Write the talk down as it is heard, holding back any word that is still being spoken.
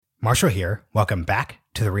Marshall here. Welcome back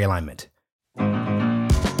to The Realignment.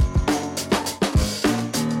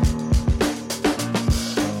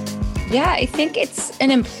 Yeah, I think it's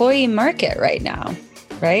an employee market right now,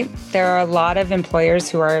 right? There are a lot of employers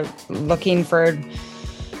who are looking for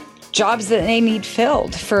jobs that they need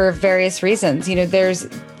filled for various reasons. There's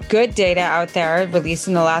good data out there released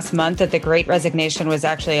in the last month that the Great Resignation was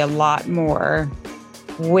actually a lot more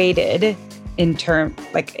weighted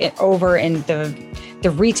over in the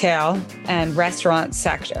retail and restaurant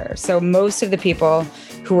sector. So most of the people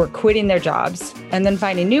who were quitting their jobs and then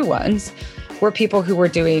finding new ones were people who were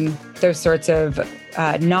doing those sorts of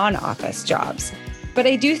non-office jobs. But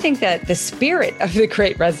I do think that the spirit of the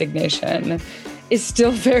Great Resignation is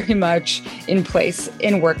still very much in place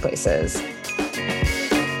in workplaces.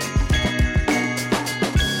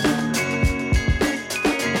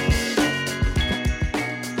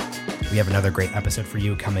 We have another great episode for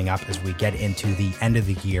you coming up as we get into the end of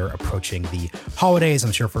the year, approaching the holidays.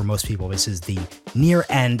 I'm sure for most people, this is the near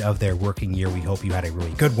end of their working year. We hope you had a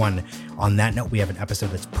really good one. On that note, we have an episode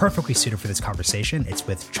that's perfectly suited for this conversation. It's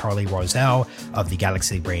with Charlie Warzel of the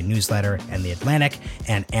Galaxy Brain newsletter and The Atlantic,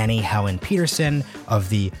 and Helen Petersen of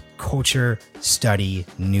the Culture Study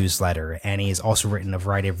newsletter. Annie has also written a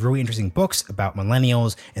variety of really interesting books about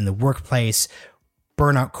millennials in the workplace,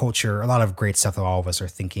 burnout culture, a lot of great stuff that all of us are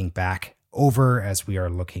thinking back over as we are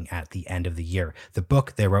looking at the end of the year. The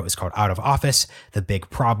book they wrote is called Out of Office, The Big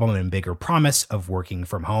Problem and Bigger Promise of Working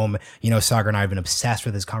from Home. Sagar and I have been obsessed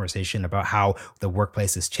with this conversation about how the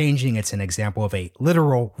workplace is changing. It's an example of a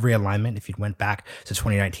literal realignment. If you went back to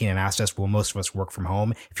 2019 and asked us, will most of us work from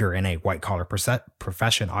home? If you're in a white collar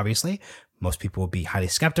profession, obviously, most people will be highly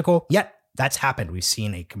skeptical. Yet, that's happened. We've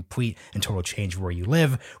seen a complete and total change where you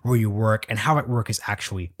live, where you work, and how that work is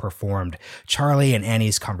actually performed. Charlie and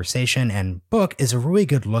Annie's conversation and book is a really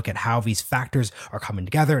good look at how these factors are coming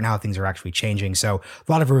together and how things are actually changing. So a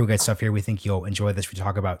lot of really good stuff here. We think you'll enjoy this. We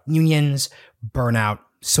talk about unions, burnout,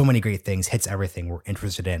 so many great things, hits everything we're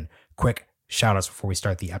interested in. Quick shout outs before we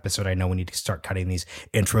start the episode. I know we need to start cutting these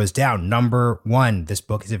intros down. Number one, this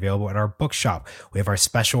book is available at our bookshop. We have our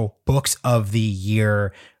special books of the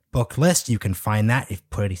year book list. You can find that if you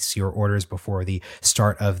put your orders before the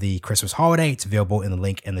start of the Christmas holiday. It's available in the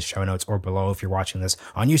link in the show notes or below if you're watching this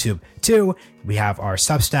on YouTube. 2, we have our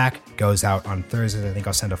Substack, goes out on Thursdays. I think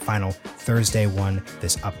I'll send a final Thursday one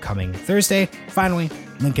this upcoming Thursday. Finally,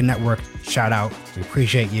 Lincoln Network, shout out. We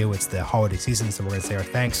appreciate you. It's the holiday season, so we're going to say our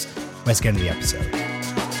thanks. Let's get into the episode.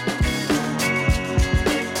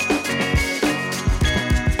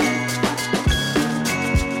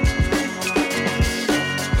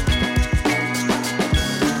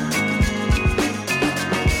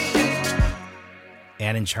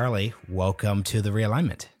 Anne and Charlie, welcome to The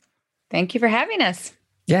Realignment. Thank you for having us.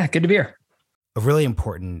 Yeah, good to be here. A really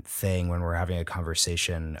important thing when we're having a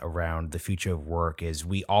conversation around the future of work is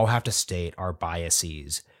we all have to state our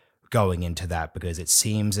biases going into that, because it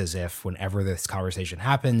seems as if whenever this conversation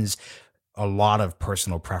happens, a lot of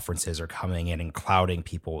personal preferences are coming in and clouding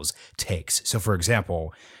people's takes. So for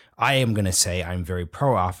example, I am going to say I'm very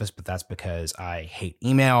pro-office, but that's because I hate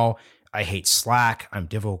email. I hate Slack. I'm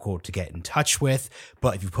difficult to get in touch with.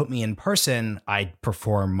 But if you put me in person, I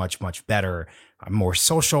perform much, much better. I'm more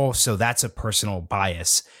social. So that's a personal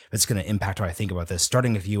bias that's going to impact how I think about this.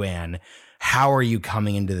 Starting with you, Anne, how are you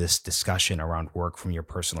coming into this discussion around work from your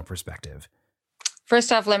personal perspective?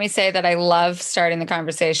 First off, let me say that I love starting the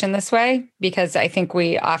conversation this way, because I think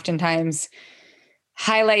we oftentimes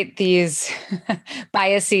highlight these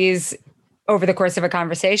biases over the course of a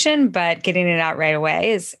conversation, but getting it out right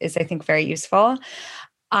away is I think very useful.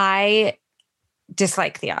 I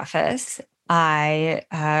dislike The Office. I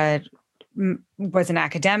was an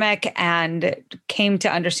academic and came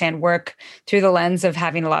to understand work through the lens of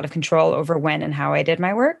having a lot of control over when and how I did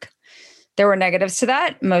my work. There were negatives to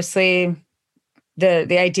that, mostly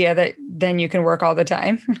the idea that then you can work all the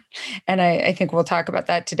time. And I think we'll talk about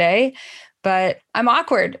that today. But I'm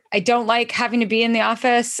awkward. I don't like having to be in the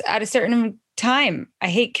office at a certain time. I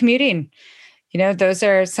hate commuting. Those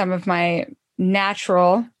are some of my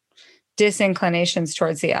natural disinclinations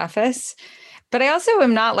towards the office. But I also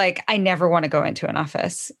am not like, I never want to go into an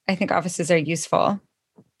office. I think offices are useful,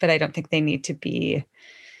 but I don't think they need to be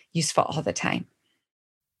useful all the time.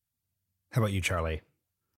 How about you, Charlie?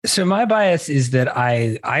 So my bias is that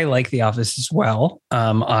I like the office as well.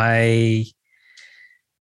 I've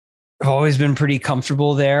always been pretty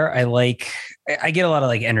comfortable there. I get a lot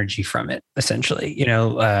of energy from it, essentially.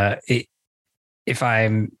 I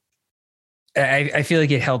feel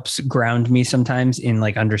like it helps ground me sometimes in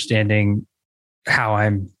understanding how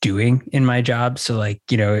I'm doing in my job. So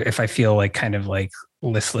if I feel kind of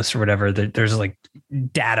listless or whatever, there's like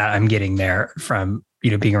data I'm getting there from,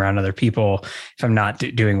 being around other people if I'm not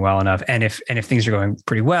doing well enough. And if things are going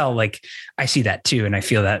pretty well, like I see that too. And I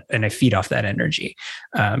feel that, and I feed off that energy.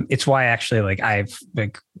 It's why actually, like I've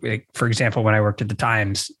like, for example, when I worked at the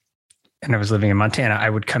Times and I was living in Montana, I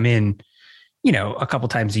would come in, a couple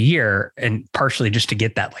times a year, and partially just to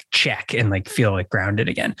get that like check and like feel like grounded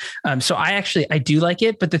again. So I do like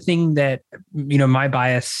it. But the thing that,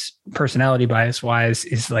 my personality bias wise,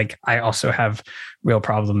 is like, I also have real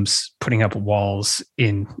problems putting up walls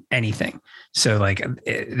in anything. So like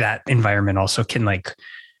that environment also can, like,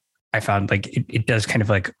 I found like it does kind of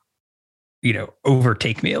like,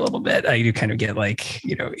 overtake me a little bit. I do kind of get like,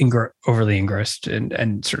 overly engrossed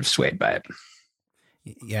and sort of swayed by it.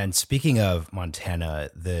 Yeah, and speaking of Montana,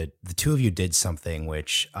 the two of you did something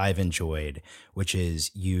which I've enjoyed, which is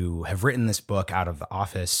you have written this book out of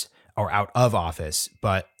office,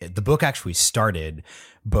 but the book actually started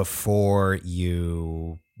before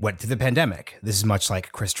you went through the pandemic. This is much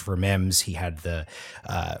like Christopher Mims. He had the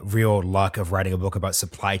real luck of writing a book about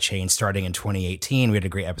supply chain starting in 2018. We had a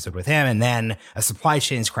great episode with him, and then a supply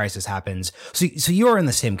chains crisis happens. So you're in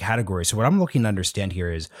the same category. So what I'm looking to understand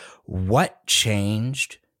here is what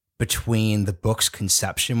changed between the book's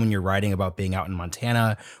conception when you're writing about being out in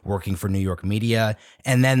Montana, working for New York media,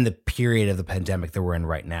 and then the period of the pandemic that we're in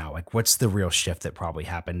right now. Like, what's the real shift that probably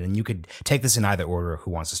happened? And you could take this in either order.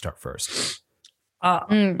 Who wants to start first? I'll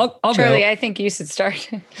Charlie, go. I think you should start.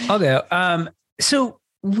 I'll go. So,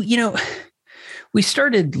 we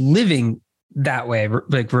started living that way,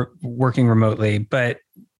 like working remotely, but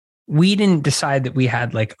we didn't decide that we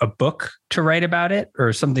had like a book to write about it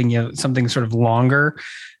or something, something sort of longer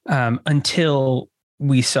until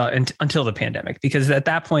the pandemic, because at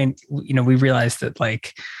that point, we realized that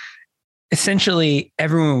like essentially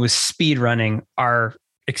everyone was speed running our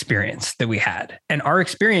experience that we had. And our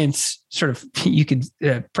experience sort of, you could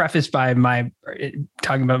preface by my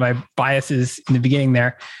talking about my biases in the beginning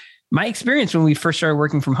there. My experience when we first started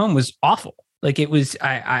working from home was awful. Like it was,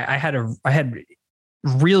 I had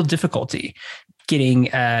real difficulty getting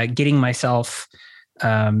myself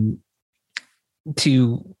to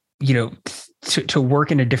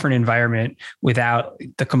work in a different environment without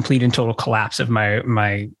the complete and total collapse of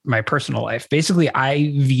my personal life. Basically,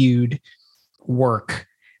 I viewed work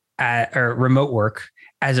or remote work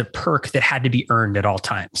as a perk that had to be earned at all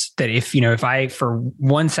times. That if I for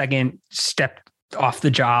 1 second stepped off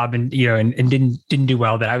the job and didn't do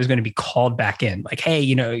well, that I was going to be called back in. Like, hey,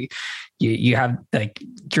 you have like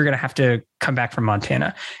you're going to have to come back from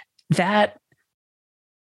Montana. That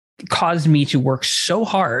caused me to work so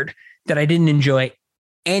hard that I didn't enjoy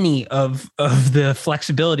any of the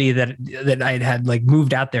flexibility that I had like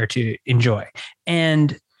moved out there to enjoy.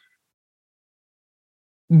 And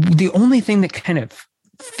the only thing that kind of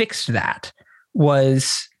fixed that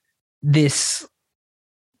was this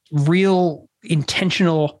real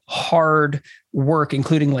intentional hard work,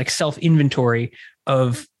 including like self-inventory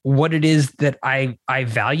of what it is that I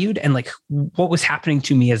valued and like what was happening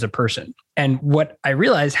to me as a person. And what I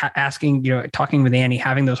realized talking with Annie,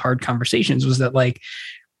 having those hard conversations, was that like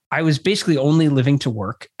I was basically only living to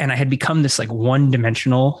work, and I had become this like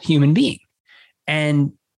one-dimensional human being.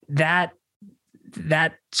 And that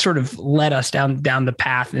sort of led us down the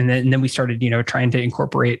path. And then we started, trying to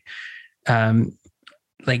incorporate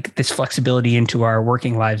like this flexibility into our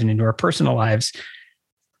working lives and into our personal lives.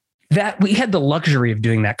 That we had the luxury of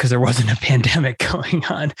doing that because there wasn't a pandemic going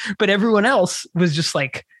on, but everyone else was just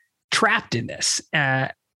like trapped in this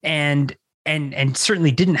and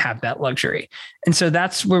certainly didn't have that luxury. And so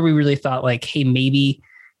that's where we really thought like, hey, maybe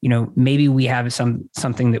we have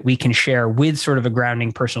something that we can share with sort of a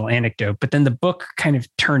grounding personal anecdote. But then the book kind of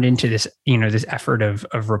turned into this, this effort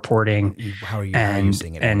of reporting. How are you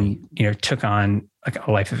using it? And took on like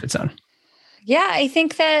a life of its own. Yeah, I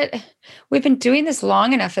think that we've been doing this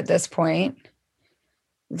long enough at this point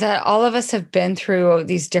that all of us have been through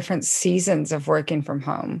these different seasons of working from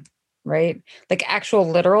home, right? Like actual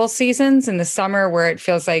literal seasons in the summer where it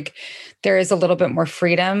feels like there is a little bit more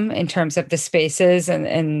freedom in terms of the spaces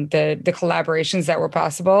and the collaborations that were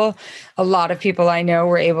possible. A lot of people I know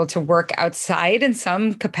were able to work outside in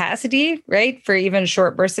some capacity, right? For even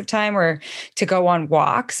short bursts of time, or to go on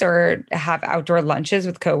walks or have outdoor lunches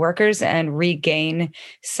with coworkers and regain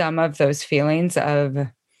some of those feelings of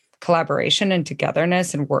collaboration and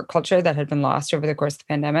togetherness and work culture that had been lost over the course of the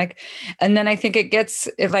pandemic. And then I think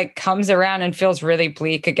it like comes around and feels really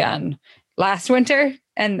bleak again last winter.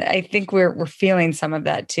 And I think we're feeling some of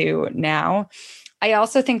that too now. I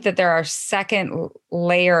also think that there are second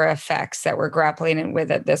layer effects that we're grappling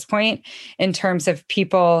with at this point in terms of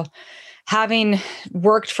people having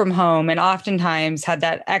worked from home and oftentimes had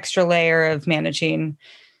that extra layer of managing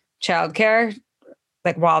childcare,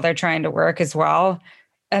 like while they're trying to work as well.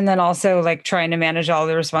 And then also like trying to manage all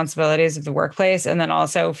the responsibilities of the workplace, and then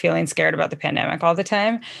also feeling scared about the pandemic all the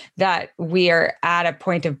time, that we are at a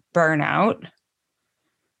point of burnout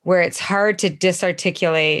where it's hard to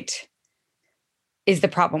disarticulate, is the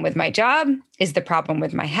problem with my job? Is the problem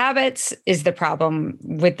with my habits? Is the problem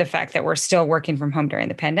with the fact that we're still working from home during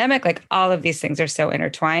the pandemic? Like all of these things are so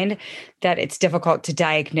intertwined that it's difficult to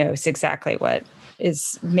diagnose exactly what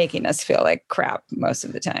is making us feel like crap most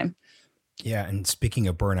of the time. Yeah. And speaking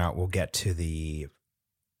of burnout, we'll get to the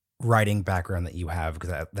writing background that you have,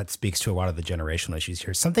 because that speaks to a lot of the generational issues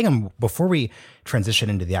here. Before we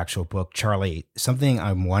transition into the actual book, Charlie, something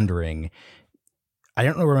I'm wondering, I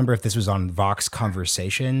don't remember if this was on Vox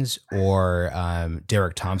Conversations or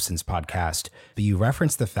Derek Thompson's podcast, but you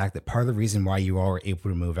referenced the fact that part of the reason why you all were able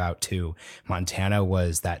to move out to Montana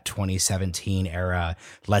was that 2017 era,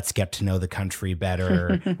 let's get to know the country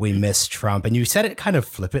better, we miss Trump. And you said it kind of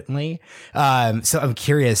flippantly. So I'm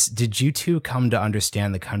curious, did you two come to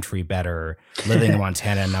understand the country better living in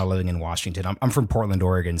Montana and now living in Washington? I'm from Portland,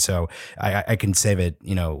 Oregon, so I can say that,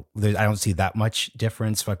 I don't see that much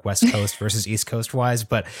difference, like West Coast versus East Coast wise,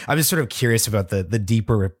 but I'm just sort of curious about the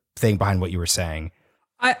deeper thing behind what you were saying.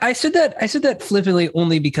 I said that flippantly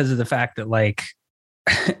only because of the fact that, like,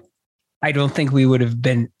 I don't think we would have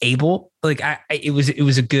been able, like, it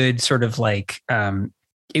was a good sort of like, that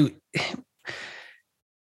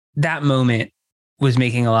moment was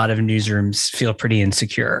making a lot of newsrooms feel pretty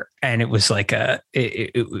insecure. And it was like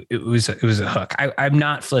it was a hook. I'm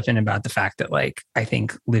not flippant about the fact that, like, I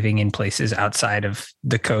think living in places outside of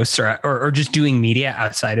the coast or just doing media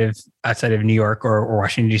outside of New York or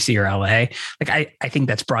Washington, D.C. or LA, like, I think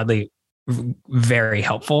that's broadly very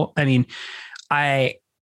helpful. I mean, I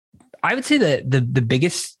would say that the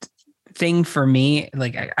biggest thing for me,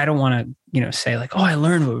 like, I don't want to, say like, oh, I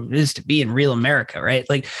learned what it is to be in real America, right?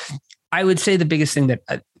 Like, I would say the biggest thing that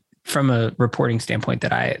from a reporting standpoint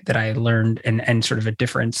that I learned and sort of a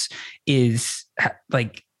difference is,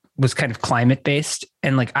 like, was kind of climate based.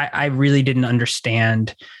 And, like, I really didn't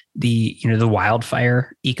understand the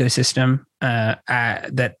wildfire ecosystem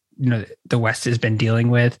that, the West has been dealing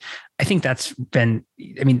with. I think that's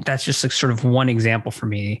just like sort of one example for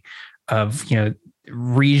me of,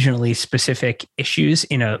 regionally specific issues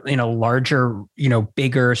in a larger,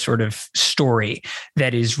 bigger sort of story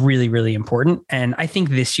that is really, really important. And I think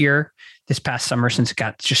this past summer, since it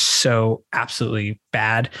got just so absolutely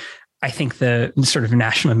bad, I think the sort of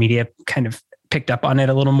national media kind of picked up on it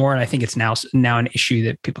a little more. And I think it's now an issue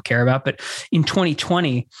that people care about. But in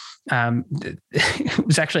 2020, it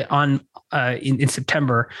was actually on in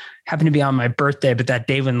September, happened to be on my birthday, but that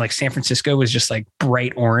day when, like, San Francisco was just like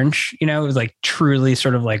bright orange, it was like truly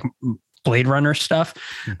sort of like Blade Runner stuff.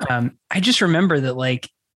 I just remember that, like,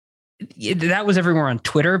 that was everywhere on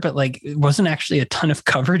Twitter, but, like, it wasn't actually a ton of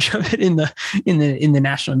coverage of it in the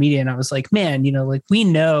national media. And I was like, man, like, we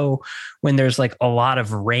know when there's like a lot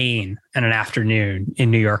of rain in an afternoon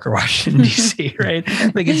in New York or Washington, DC, right?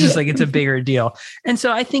 Like, it's just like, it's a bigger deal. And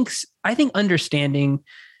so I think understanding,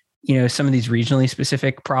 some of these regionally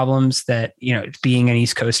specific problems that, being an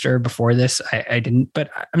East Coaster before this, I didn't,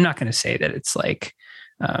 but I'm not going to say that it's like,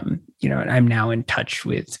 I'm now in touch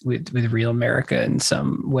with real America in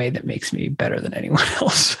some way that makes me better than anyone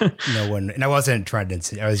else. And I wasn't trying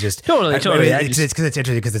to, I was just totally. It's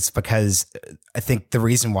interesting because I think the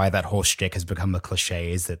reason why that whole shtick has become a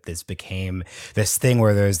cliche is that this became this thing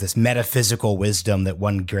where there's this metaphysical wisdom that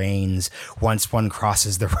one gains once one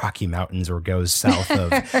crosses the Rocky Mountains or goes south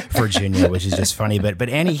of Virginia, which is just funny. But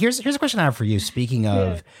Annie, here's a question I have for you. Speaking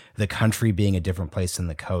of the country being a different place than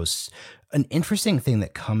the coast, an interesting thing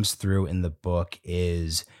that comes through in the book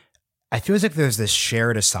is I feel like there's this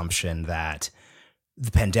shared assumption that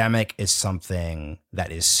the pandemic is something that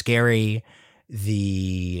is scary.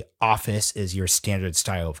 The office is your standard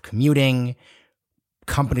style of commuting.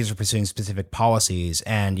 Companies are pursuing specific policies.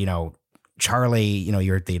 And, Charlie,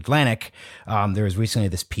 you're at The Atlantic. There was recently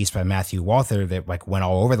this piece by Matthew Walther that, like, went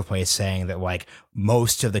all over the place saying that, like,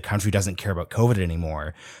 most of the country doesn't care about COVID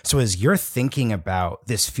anymore. So as you're thinking about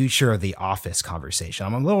this future of the office conversation,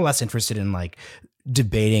 I'm a little less interested in, like,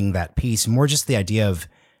 debating that piece, more just the idea of,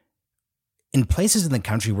 in places in the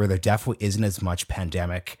country where there definitely isn't as much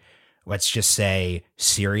pandemic, let's just say,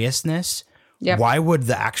 seriousness, why would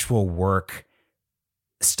the actual work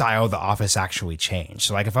style of the office actually change?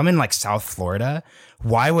 So, like, if I'm in, like, South Florida,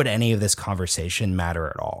 why would any of this conversation matter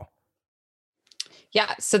at all?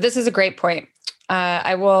 Yeah. So this is a great point.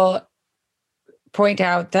 I will point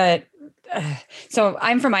out that so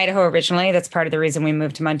I'm from Idaho originally. That's part of the reason we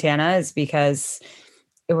moved to Montana, is because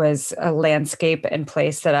it was a landscape and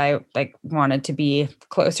place that I like wanted to be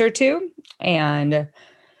closer to. And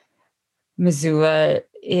Missoula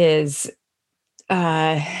is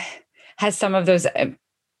has some of those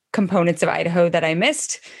components of Idaho that I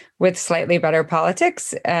missed, with slightly better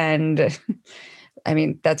politics. And I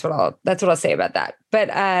mean, that's what I'll say about that.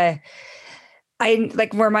 But I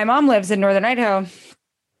like where my mom lives in Northern Idaho,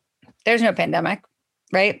 there's no pandemic,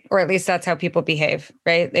 right? Or at least that's how people behave,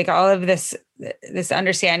 right? Like all of this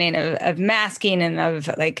understanding of masking, and of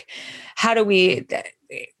like, how do we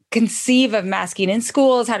conceive of masking in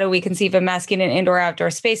schools? How do we conceive of masking in indoor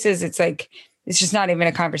outdoor spaces? It's like, it's just not even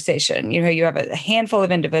a conversation. You know, you have a handful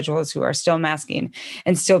of individuals who are still masking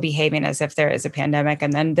and still behaving as if there is a pandemic.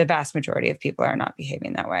 And then the vast majority of people are not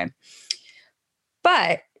behaving that way.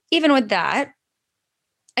 But even with that,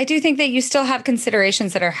 I do think that you still have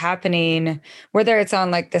considerations that are happening, whether it's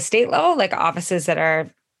on like the state level, like offices that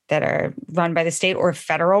are run by the state, or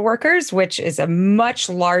federal workers, which is a much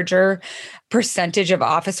larger percentage of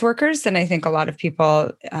office workers than I think a lot of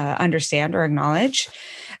people understand or acknowledge.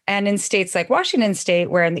 And in states like Washington State,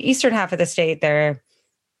 where in the eastern half of the state, there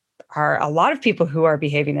are a lot of people who are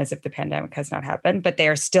behaving as if the pandemic has not happened, but they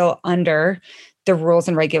are still under the rules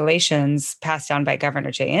and regulations passed down by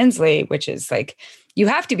Governor Jay Inslee, which is like, you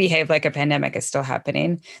have to behave like a pandemic is still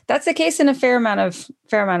happening. That's the case in a fair amount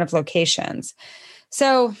of locations.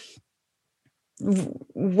 So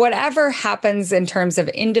whatever happens in terms of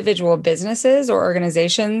individual businesses or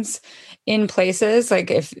organizations in places, like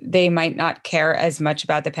if they might not care as much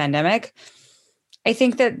about the pandemic, I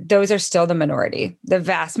think that those are still the minority. The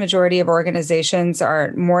vast majority of organizations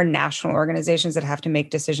are more national organizations that have to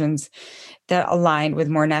make decisions that align with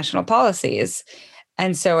more national policies.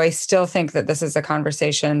 And so I still think that this is a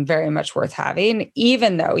conversation very much worth having,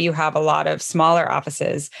 even though you have a lot of smaller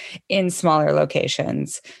offices in smaller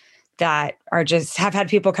locations that are just have had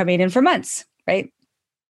people coming in for months, right?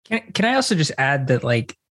 Can I also just add that,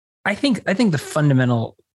 like, I think the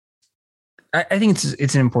fundamental, I think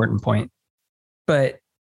it's an important point, but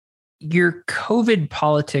your COVID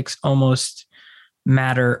politics almost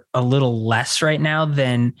matter a little less right now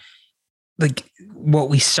than like what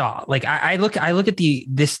we saw. Like I look at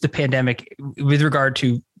the pandemic with regard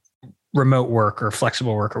to remote work or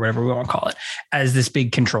flexible work or whatever we want to call it as this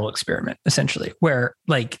big control experiment, essentially, where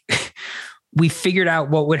like we figured out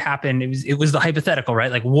what would happen. It was the hypothetical,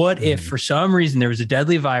 right? Like, what if for some reason there was a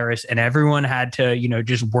deadly virus and everyone had to,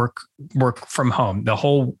 just work from home? The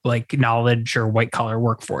whole like knowledge or white collar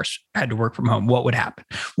workforce had to work from home. What would happen?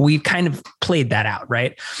 We've kind of played that out,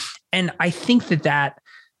 right? And I think that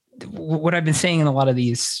what I've been saying in a lot of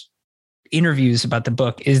these interviews about the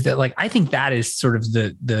book is that, like, I think that is sort of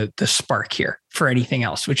the spark here for anything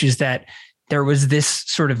else, which is that there was this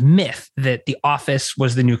sort of myth that the office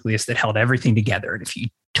was the nucleus that held everything together. And if you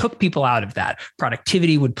took people out of that,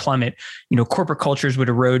 productivity would plummet, corporate cultures would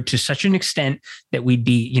erode to such an extent that we'd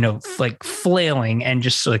be, like flailing and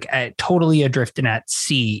just like totally adrift and at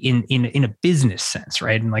sea in a business sense,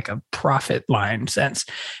 right? In like a profit line sense.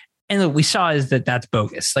 And what we saw is that that's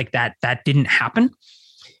bogus. Like that didn't happen.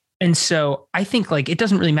 And so I think like it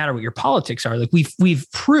doesn't really matter what your politics are. Like we've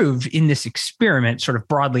proved in this experiment sort of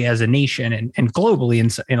broadly as a nation and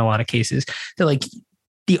globally in a lot of cases that like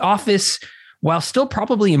the office, while still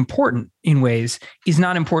probably important in ways, is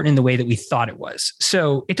not important in the way that we thought it was.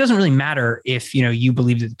 So it doesn't really matter if, you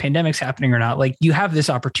believe that the pandemic's happening or not. Like you have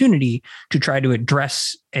this opportunity to try to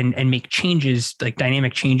address and make changes, like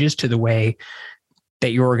dynamic changes to the way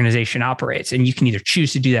that your organization operates. And you can either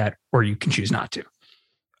choose to do that or you can choose not to.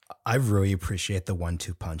 I really appreciate the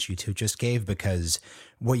 1-2 punch you two just gave, because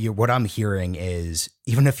what I'm hearing is,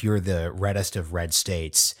 even if you're the reddest of red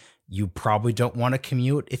states, you probably don't want to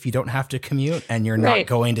commute if you don't have to commute, and you're not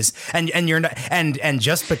going to, and you're not, and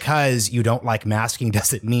just because you don't like masking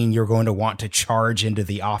doesn't mean you're going to want to charge into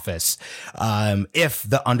the office if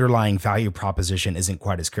the underlying value proposition isn't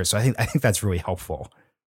quite as clear. So I think that's really helpful.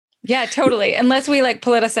 Yeah, totally. Unless we like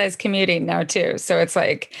politicize commuting now too. So it's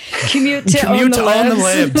like commute to own the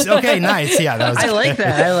libs. Okay, nice. Yeah, that was I like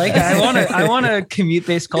that. I want a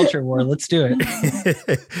commute-based culture war. Let's do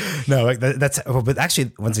it. No, but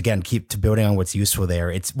actually, once again, keep building on what's useful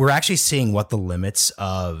there. We're actually seeing what the limits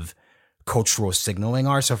of cultural signaling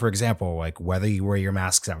are. So for example, like whether you wear your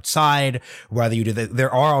masks outside, whether you do that,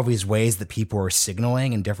 there are all these ways that people are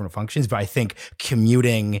signaling in different functions. But I think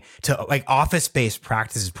commuting to like office-based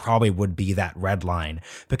practices probably would be that red line,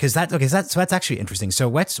 because that's actually interesting. So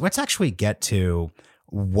let's actually get to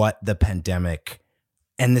what the pandemic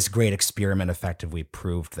and this great experiment effectively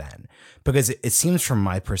proved then? Because it seems from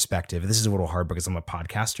my perspective, this is a little hard because I'm a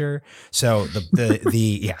podcaster. So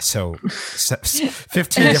so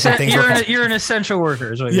 15 different things. You're an essential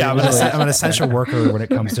worker. Yeah, I'm an essential worker when it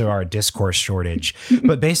comes to our discourse shortage.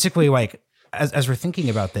 But basically, like, as we're thinking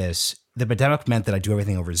about this, the pandemic meant that I do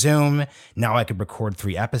everything over Zoom. Now I could record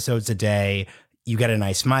 3 episodes a day. You get a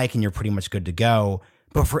nice mic and you're pretty much good to go.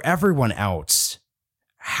 But for everyone else,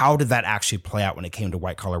 how did that actually play out when it came to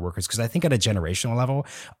white collar workers? Because I think at a generational level,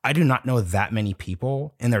 I do not know that many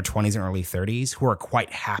people in their 20s and early 30s who are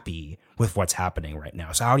quite happy with what's happening right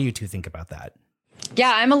now. So how do you two think about that?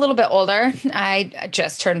 Yeah, I'm a little bit older. I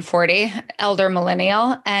just turned 40, elder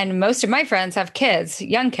millennial, and most of my friends have kids,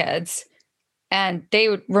 young kids, and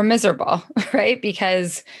they were miserable, right?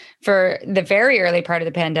 Because for the very early part of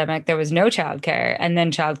the pandemic, there was no childcare, and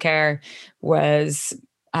then childcare was,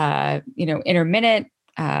 intermittent,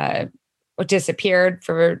 or disappeared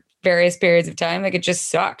for various periods of time. Like, it just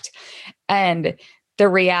sucked. And the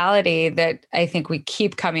reality that I think we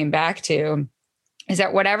keep coming back to is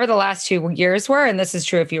that whatever the last 2 years were, and this is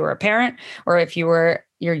true if you were a parent or if you're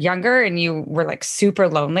younger and you were like super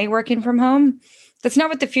lonely working from home, that's not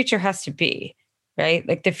what the future has to be, right?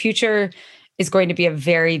 Like, the future is going to be a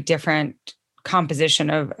very different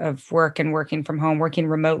composition of work and working from home, working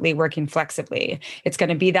remotely, working flexibly. It's going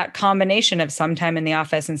to be that combination of sometime in the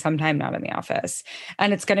office and sometime not in the office.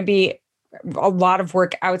 And it's going to be a lot of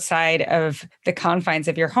work outside of the confines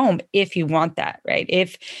of your home if you want that, right?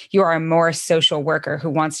 If you are a more social worker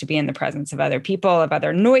who wants to be in the presence of other people, of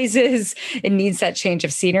other noises, and needs that change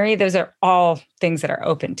of scenery, those are all things that are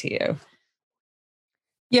open to you.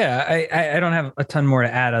 Yeah, I don't have a ton more to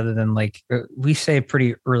add other than, like, we say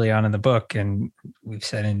pretty early on in the book, and we've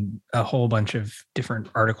said in a whole bunch of different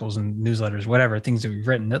articles and newsletters, whatever, things that we've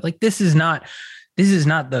written, that, like, this is not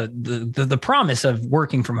the promise of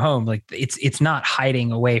working from home. Like, it's not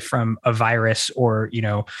hiding away from a virus or,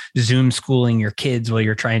 Zoom schooling your kids while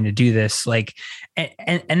you're trying to do this. Like,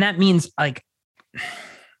 and that means, like,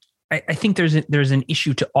 I think there's an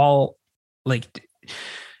issue to all, like,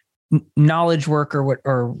 knowledge work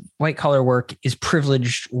or white collar work is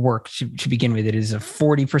privileged work to begin with. It is a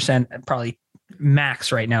 40% probably max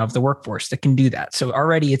right now of the workforce that can do that. So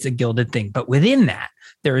already it's a gilded thing, but within that,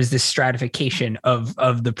 there is this stratification of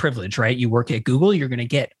the privilege, right? You work at Google, you're going to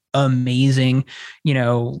get amazing,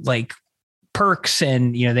 like, perks,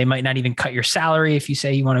 and, they might not even cut your salary if you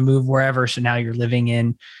say you want to move wherever. So now you're living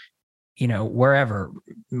in, wherever,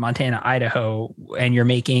 Montana, Idaho, and you're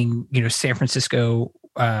making, San Francisco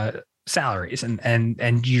salaries,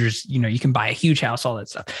 and you're just, you can buy a huge house, all that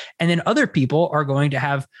stuff. And then other people are going to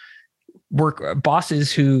have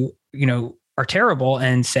bosses who, are terrible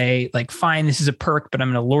and say, like, fine, this is a perk, but I'm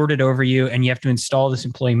going to lord it over you. And you have to install this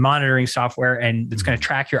employee monitoring software, and it's going to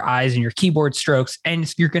track your eyes and your keyboard strokes.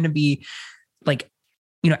 And you're going to be, like,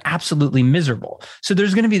 absolutely miserable. So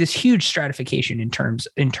there's going to be this huge stratification in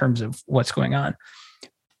terms of what's going on.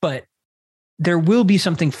 But there will be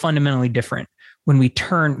something fundamentally different when we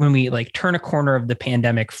turn a corner of the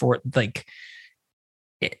pandemic for, like,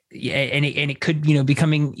 and it could, be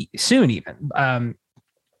coming soon even.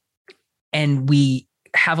 And we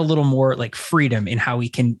have a little more, like, freedom in how we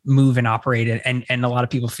can move and operate, and a lot of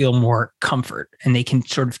people feel more comfort, and they can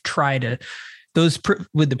sort of try to, those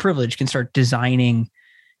with the privilege can start designing,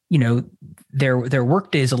 their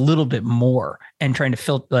work days a little bit more, and trying to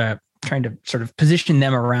sort of position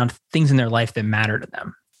them around things in their life that matter to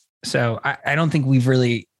them. So I don't think we've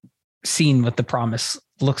really seen what the promise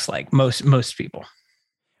looks like, most people.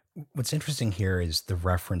 What's interesting here is the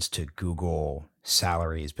reference to Google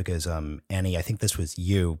salaries, because Annie, I think this was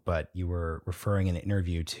you, but you were referring in an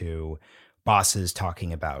interview to bosses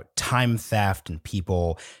talking about time theft and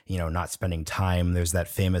people, not spending time. There's that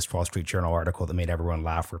famous Wall Street Journal article that made everyone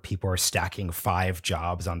laugh, where people are stacking 5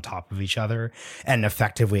 jobs on top of each other and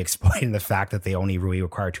effectively exploiting the fact that they only really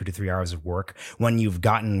require 2 to 3 hours of work when you've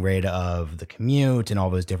gotten rid of the commute and all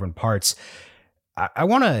those different parts. I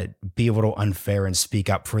want to be a little unfair and speak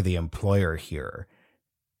up for the employer here.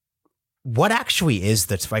 What actually is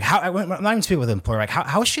the, like, how, I'm not even speaking with the employer, like,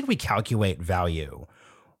 how should we calculate value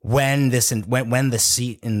when the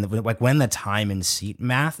time in seat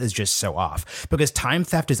math is just so off? Because time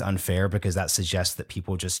theft is unfair, because that suggests that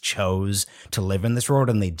people just chose to live in this world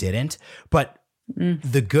and they didn't. But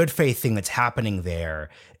the good faith thing that's happening there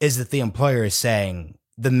is that the employer is saying,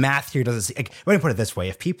 the math here doesn't, like, let me put it this way.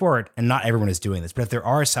 If people are, and not everyone is doing this, but if there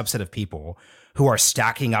are a subset of people who are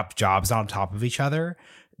stacking up jobs on top of each other,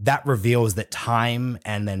 that reveals that time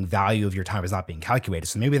and then value of your time is not being calculated.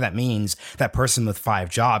 So maybe that means that person with 5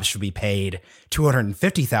 jobs should be paid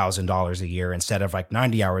 $250,000 a year instead of like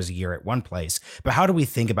 90 hours a year at one place. But how do we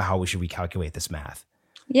think about how we should recalculate this math?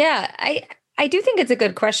 Yeah, I do think it's a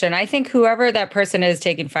good question. I think whoever that person is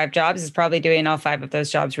taking 5 jobs is probably doing all 5 of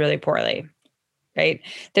those jobs really poorly, right?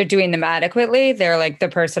 They're doing them adequately. They're like the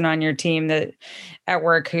person on your team that at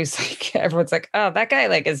work who's like, everyone's like, oh, that guy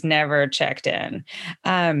like is never checked in.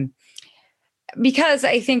 Because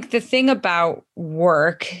I think the thing about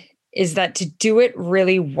work is that to do it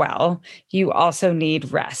really well, you also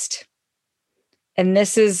need rest. And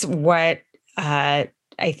this is what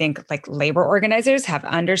I think like labor organizers have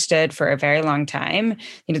understood for a very long time.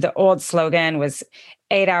 You know, the old slogan was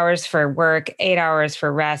 8 hours for work, 8 hours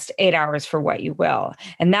for rest, 8 hours for what you will.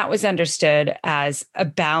 And that was understood as a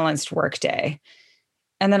balanced workday.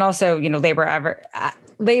 And then also, you know, labor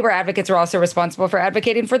advocates are also responsible for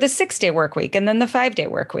advocating for the 6-day work week and then the 5-day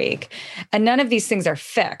work week. And none of these things are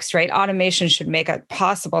fixed, right? Automation should make it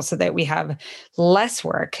possible so that we have less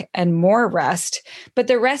work and more rest. But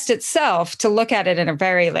the rest itself, to look at it in a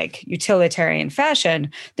very like utilitarian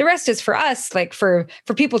fashion, the rest is for us, like for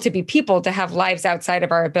people to be people, to have lives outside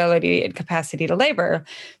of our ability and capacity to labor.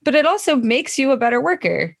 But it also makes you a better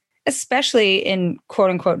worker, especially in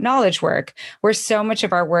quote unquote knowledge work, where so much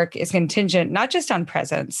of our work is contingent, not just on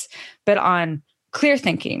presence, but on clear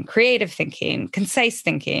thinking, creative thinking, concise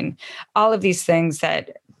thinking, all of these things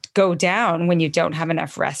that go down when you don't have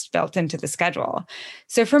enough rest built into the schedule.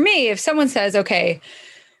 So for me, if someone says, okay,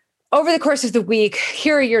 over the course of the week,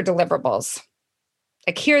 here are your deliverables.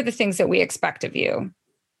 Like, here are the things that we expect of you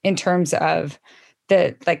in terms of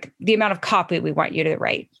the amount of copy we want you to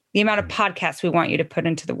write, the amount of podcasts we want you to put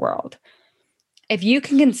into the world. If you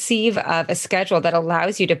can conceive of a schedule that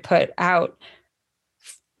allows you to put out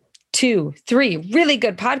 2, 3 really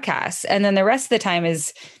good podcasts, and then the rest of the time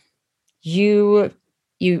is you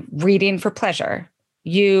reading for pleasure,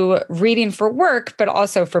 you reading for work, but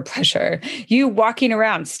also for pleasure, you walking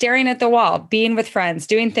around, staring at the wall, being with friends,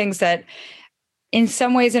 doing things that in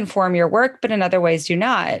some ways inform your work, but in other ways do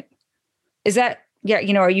not. Is that, yeah,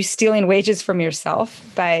 you know, are you stealing wages from yourself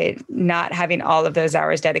by not having all of those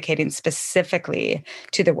hours dedicating specifically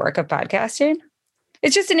to the work of podcasting?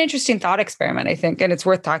 It's just an interesting thought experiment, I think, and it's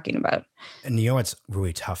worth talking about. And you know what's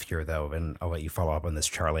really tough here, though, and I'll let you follow up on this,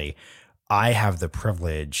 Charlie. I have the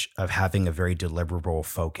privilege of having a very deliverable,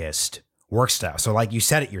 focused work style. So like you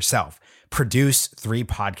said it yourself, produce 3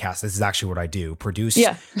 podcasts. This is actually what I do. Produce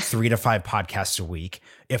 3 to 5 podcasts a week.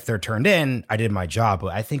 If they're turned in, I did my job.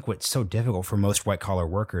 But I think what's so difficult for most white collar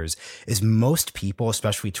workers is most people,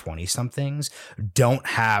 especially 20 somethings, don't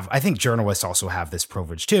have, I think journalists also have this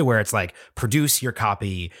privilege too, where it's like, produce your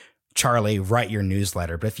copy, Charlie, write your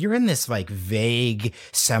newsletter. But if you're in this like vague,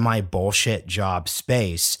 semi bullshit job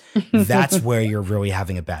space, that's where you're really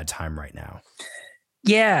having a bad time right now.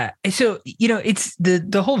 Yeah. So, you know, it's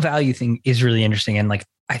the whole value thing is really interesting. And like,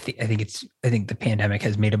 I think the pandemic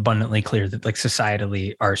has made abundantly clear that like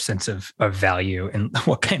societally our sense of value and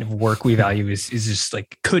what kind of work we value is just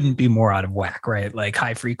like couldn't be more out of whack, right? Like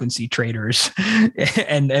high frequency traders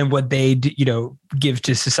and what they, you know, give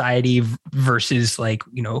to society versus like,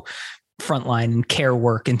 you know, frontline and care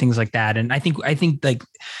work and things like that. And I think like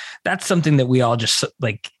that's something that we all just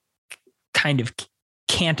like kind of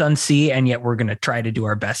can't unsee, and yet we're going to try to do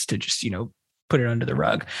our best to just, you know, put it under the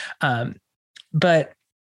rug. But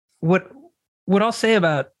what I'll say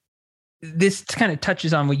about this kind of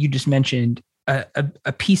touches on what you just mentioned,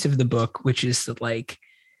 a piece of the book, which is that like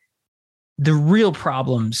the real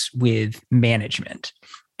problems with management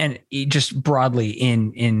and just broadly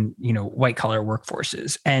in, you know, white collar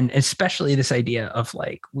workforces, and especially this idea of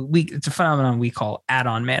like, it's a phenomenon we call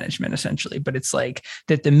add-on management essentially, but it's like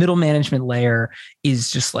that the middle management layer is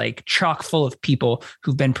just like chock full of people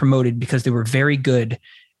who've been promoted because they were very good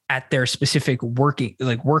at their specific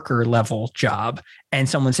worker level job. And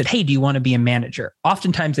someone said, hey, do you want to be a manager?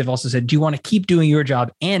 Oftentimes they've also said, do you want to keep doing your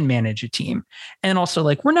job and manage a team? And also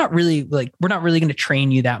like, we're not really going to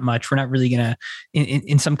train you that much. We're not really going to,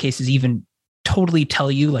 in some cases, even totally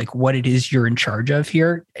tell you like what it is you're in charge of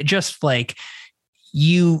here. Just like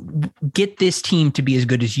you get this team to be as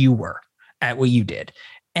good as you were at what you did.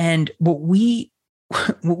 And what we've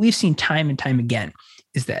seen time and time again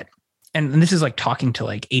is that, and this is like talking to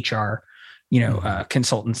like HR, you know,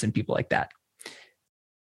 consultants and people like that.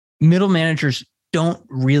 Middle managers don't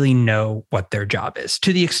really know what their job is,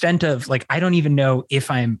 to the extent of like, I don't even know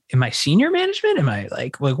if am I senior management? Am I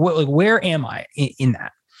like where am I in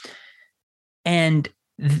that? And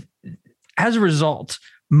as a result,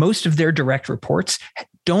 most of their direct reports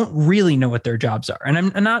don't really know what their jobs are. And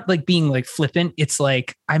I'm not like being like flippant. It's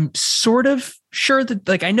like, I'm sort of sure that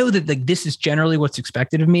like, I know that like this is generally what's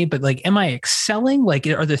expected of me, but like, am I excelling? Like,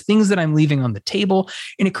 are there things that I'm leaving on the table?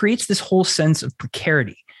 And it creates this whole sense of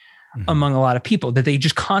precarity among a lot of people that they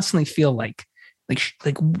just constantly feel like,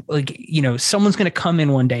 you know, someone's going to come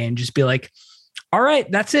in one day and just be like, all right,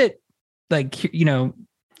 that's it. Like, you know,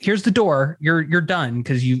 here's the door, you're done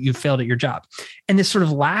because you failed at your job. And this sort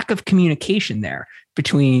of lack of communication there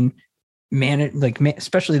between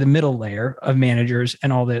especially the middle layer of managers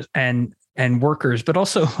and all this and workers, but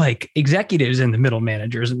also like executives and the middle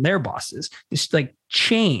managers and their bosses, this like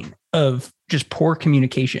chain of just poor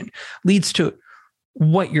communication leads to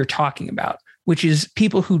what you're talking about, which is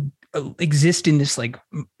people who exist in this like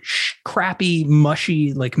crappy,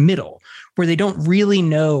 mushy, like middle where they don't really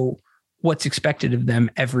know what's expected of them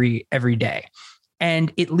every day.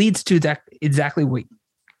 And it leads to that exactly what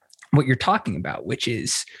you're talking about, which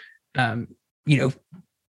is, you know,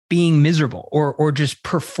 being miserable or just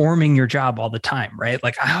performing your job all the time, right?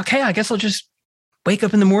 Like, okay, I guess I'll just wake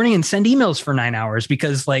up in the morning and send emails for 9 hours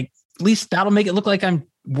because like, at least that'll make it look like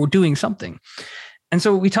we're doing something. And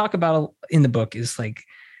so what we talk about in the book is like,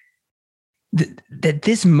 that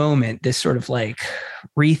this moment, this sort of like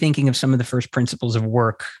rethinking of some of the first principles of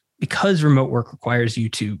work, because remote work requires you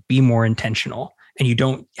to be more intentional and you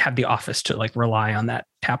don't have the office to like rely on that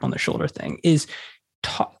tap on the shoulder thing, is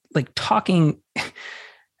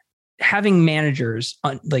having managers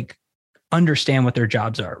like understand what their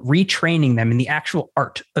jobs are, retraining them in the actual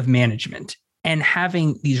art of management and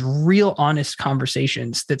having these real honest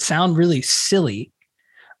conversations that sound really silly,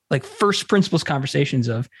 like first principles conversations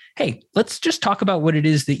of, hey, let's just talk about what it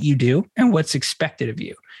is that you do and what's expected of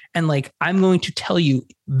you. And like, I'm going to tell you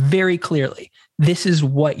very clearly, this is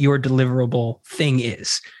what your deliverable thing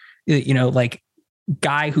is, you know, like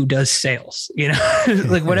guy who does sales, you know,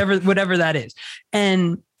 like whatever that is.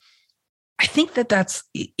 And I think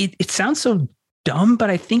it sounds so dumb, but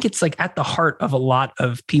I think it's like at the heart of a lot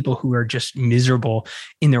of people who are just miserable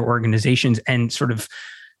in their organizations and sort of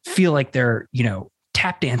feel like they're, you know,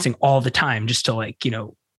 tap dancing all the time just to like, you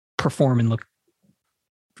know, perform and look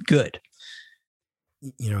good.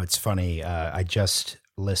 You know, it's funny. I just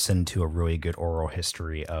listened to a really good oral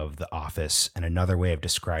history of The Office, and another way of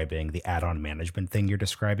describing the add-on management thing you're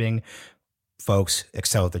describing. Folks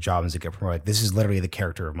excel at the job and get promoted. This is literally the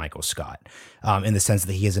character of Michael Scott, in the sense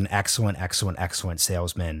that he is an excellent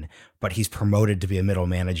salesman, but he's promoted to be a middle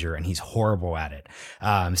manager and he's horrible at it.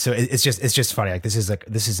 So it's just funny. Like this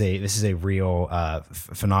is a real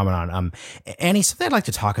phenomenon. Annie, something I'd like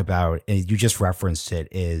to talk about, and you just referenced it,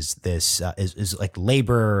 is this is like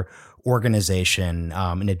labor organization.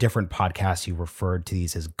 In a different podcast, you referred to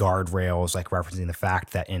these as guardrails, like referencing the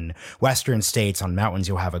fact that in Western states on mountains,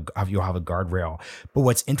 you'll have a guardrail. But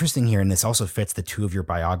what's interesting here, and this also fits the two of your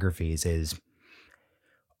biographies, is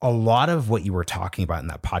a lot of what you were talking about in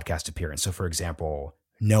that podcast appearance. So for example,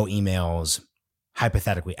 no emails,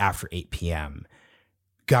 hypothetically after 8 p.m.,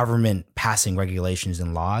 government passing regulations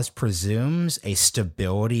and laws presumes a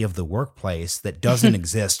stability of the workplace that doesn't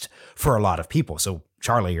exist for a lot of people. So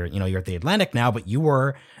Charlie, you're at the Atlantic now, but you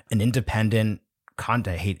were an independent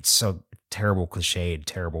content. I hate so terrible, cliched,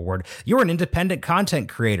 terrible word. You were an independent content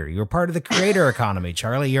creator. You were part of the creator economy,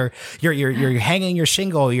 Charlie. You're hanging your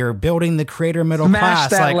shingle. You're building the creator middle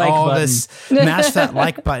class. Like all button. This, smash that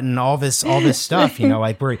like button. All this stuff. You know,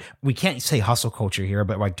 like we can't say hustle culture here,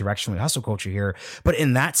 but like directionally hustle culture here. But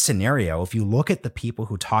in that scenario, if you look at the people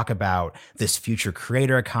who talk about this future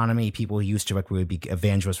creator economy, people who used to like would be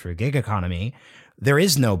evangelists for a gig economy, there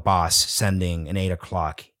is no boss sending an 8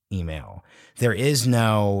 o'clock email. There is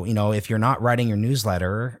no, if you're not writing your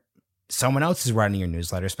newsletter, someone else is writing your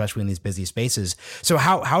newsletter, especially in these busy spaces. So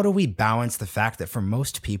how do we balance the fact that for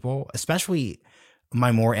most people, especially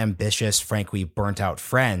my more ambitious, frankly, burnt out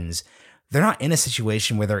friends, they're not in a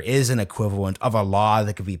situation where there is an equivalent of a law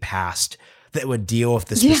that could be passed that would deal with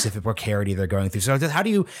the specific precarity they're going through. So how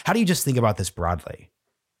do you just think about this broadly?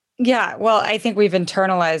 Yeah, well, I think we've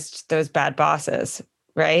internalized those bad bosses,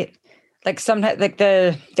 right? Like sometimes, like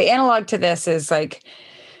the analog to this is like,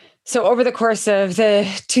 so over the course of the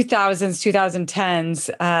 2000s,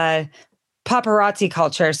 2010s, paparazzi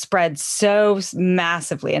culture spread so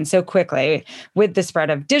massively and so quickly with the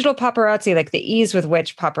spread of digital paparazzi, like the ease with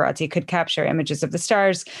which paparazzi could capture images of the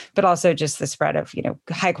stars, but also just the spread of,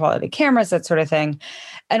 high quality cameras, that sort of thing.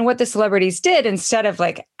 And what the celebrities did, instead of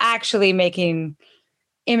like actually making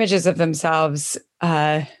images of themselves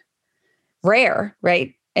rare,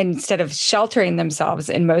 right? Instead of sheltering themselves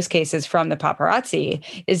in most cases from the paparazzi,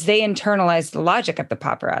 is they internalized the logic of the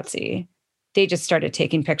paparazzi. They just started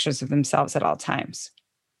taking pictures of themselves at all times.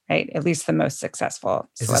 right? At least the most successful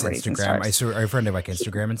celebrities and stars. Are you referring to like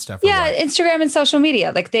Instagram and stuff? Yeah, Instagram and social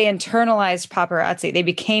media. Like they internalized paparazzi. They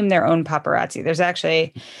became their own paparazzi. There's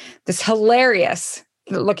actually this hilarious,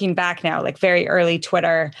 looking back now, like very early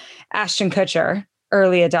Twitter, Ashton Kutcher,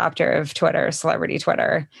 early adopter of Twitter, celebrity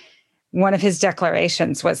Twitter. One of his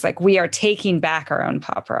declarations was like, we are taking back our own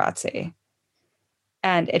paparazzi.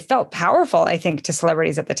 And it felt powerful, I think, to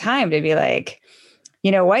celebrities at the time to be like,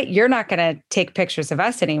 you know what? You're not going to take pictures of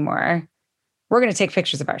us anymore. We're going to take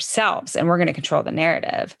pictures of ourselves and we're going to control the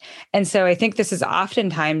narrative. And so I think this is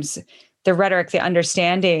oftentimes the rhetoric, the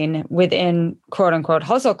understanding within quote unquote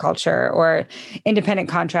hustle culture or independent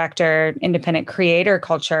contractor, independent creator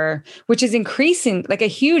culture, which is increasing like a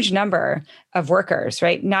huge number of workers,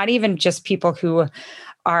 right? Not even just people who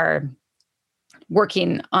are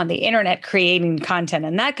working on the internet, creating content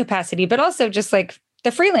in that capacity, but also just like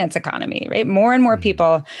the freelance economy, right? More and more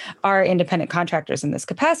people are independent contractors in this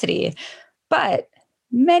capacity. But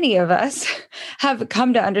many of us have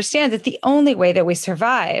come to understand that the only way that we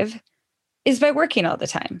survive is by working all the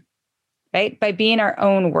time, right? By being our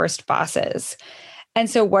own worst bosses. And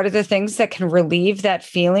so what are the things that can relieve that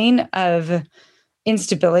feeling of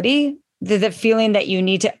instability? The feeling that you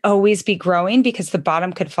need to always be growing because the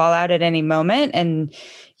bottom could fall out at any moment and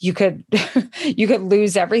you could you could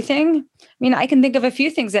lose everything. I mean, I can think of a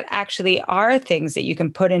few things that actually are things that you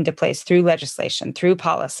can put into place through legislation, through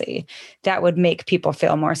policy that would make people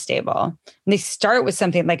feel more stable. And they start with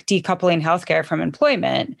something like decoupling healthcare from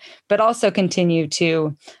employment, but also continue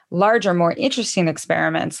to larger, more interesting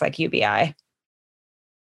experiments like UBI.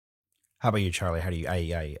 How about you, Charlie? How do you,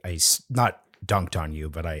 I not dunked on you,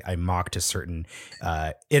 but I mocked a certain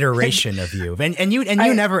iteration of you,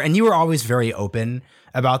 and you were always very open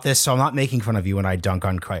about this. So I'm not making fun of you when I dunk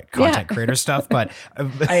on content creator stuff, but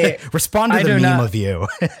respond to the meme of you.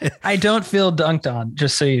 I don't feel dunked on,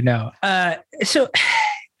 just so you know. So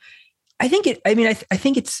I think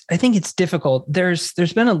it's difficult.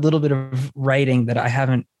 There's been a little bit of writing that I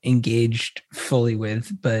haven't engaged fully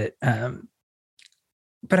with, but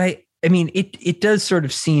it does sort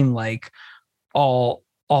of seem like all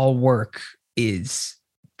work is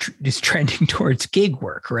trending towards gig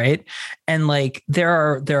work, right? And like there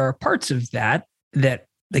are parts of that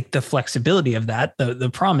like the flexibility of that, the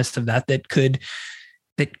promise of that could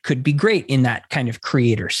be great in that kind of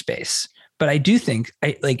creator space. But I do think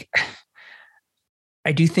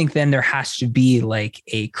then there has to be like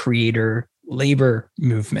a creator labor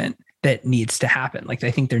movement that needs to happen. Like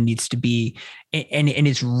I think there needs to be, and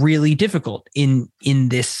it's really difficult in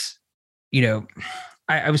this. You know,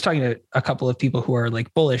 I was talking to a couple of people who are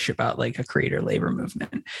like bullish about like a creator labor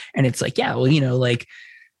movement. And it's like, yeah, well, you know, like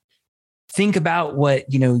think about what,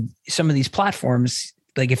 you know, some of these platforms,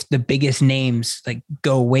 like if the biggest names like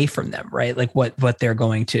go away from them, right? Like what they're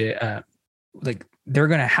going to, like they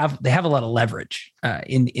have a lot of leverage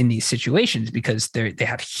in these situations because they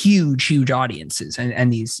have huge audiences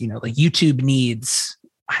and these, you know, like YouTube needs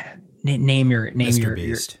name your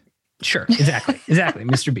Beast. Sure. Exactly.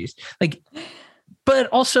 Mr. Beast. Like, but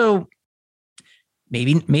also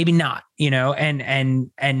maybe not, you know,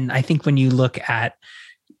 and I think when you look at,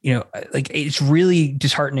 you know, like it's really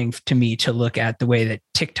disheartening to me to look at the way that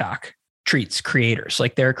TikTok treats creators.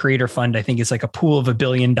 Like their creator fund, I think is like a pool of $1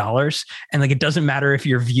 billion. And like, it doesn't matter if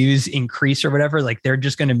your views increase or whatever, like they're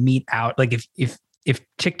just going to mete out. Like if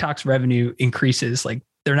TikTok's revenue increases, like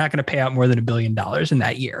they're not going to pay out more than $1 billion in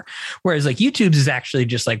that year. Whereas like YouTube's is actually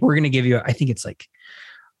just like, we're going to give you, I think it's like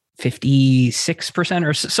 56%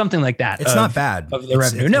 or something like that. It's not bad of the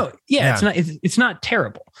revenue. It's not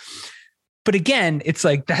terrible. But again, it's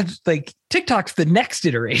like, that's like TikTok's the next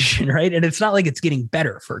iteration, right? And it's not like it's getting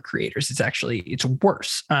better for creators. It's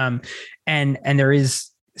worse. And there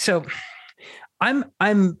is, so I'm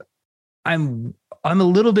a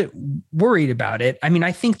little bit worried about it. I mean,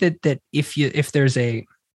 I think that if there's a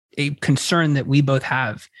concern that we both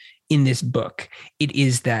have in this book, it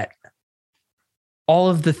is that all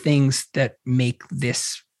of the things that make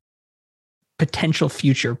this potential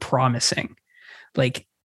future promising, like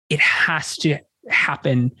it has to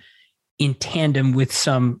happen in tandem with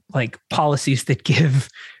some like policies that give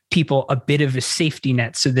people a bit of a safety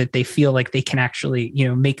net so that they feel like they can actually, you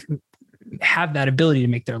know, have that ability to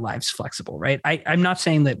make their lives flexible, right? I'm not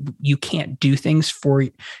saying that you can't do things for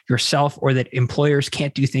yourself or that employers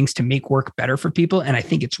can't do things to make work better for people. And I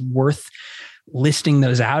think it's worth listing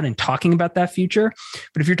those out and talking about that future.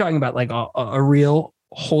 But if you're talking about like a real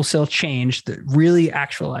wholesale change that really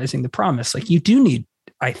actualizing the promise, like you do need,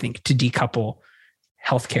 I think, to decouple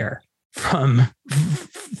healthcare from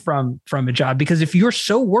a job, because if you're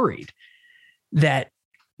so worried that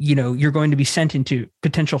you're going to be sent into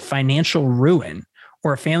potential financial ruin,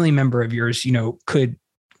 or a family member of yours, could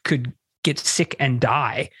get sick and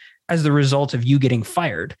die as the result of you getting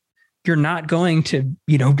fired. You're not going to,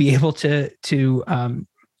 be able to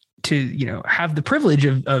have the privilege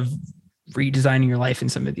of redesigning your life in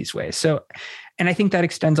some of these ways. So, and I think that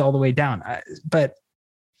extends all the way down. But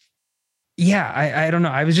yeah, I don't know.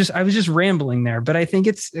 I was just rambling there, but I think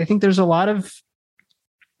there's a lot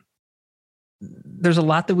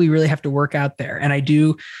that we really have to work out there. And I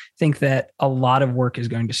do think that a lot of work is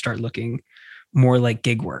going to start looking more like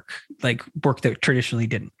gig work, like work that traditionally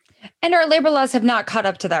didn't. And our labor laws have not caught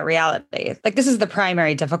up to that reality. Like, this is the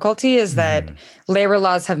primary difficulty, is that labor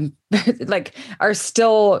laws have are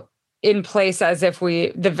still in place as if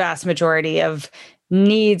the vast majority of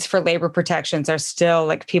needs for labor protections are still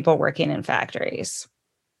like people working in factories.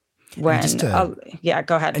 Go ahead.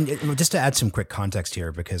 And just to add some quick context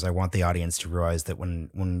here, because I want the audience to realize that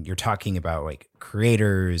when you're talking about like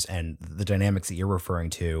creators and the dynamics that you're referring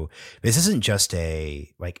to, this isn't just a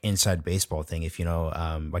like inside baseball thing. If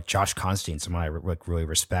like Josh Constantine, someone I really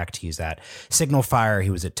respect, he's at Signal Fire, he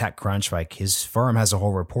was at TechCrunch. Like, his firm has a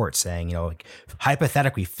whole report saying, like,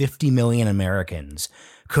 hypothetically 50 million Americans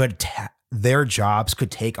their jobs could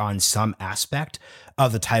take on some aspect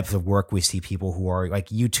of the type of work we see people who are like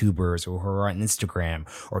YouTubers or who are on Instagram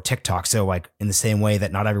or TikTok. So like, in the same way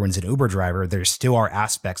that not everyone's an Uber driver, there still are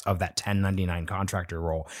aspects of that 1099 contractor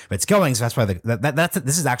role. But it's going. So that's why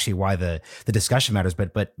this is actually why the discussion matters.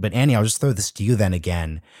 But Annie, I'll just throw this to you then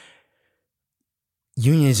again.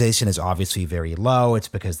 Unionization is obviously very low. It's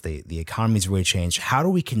because the economy's really changed. How do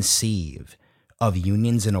we conceive of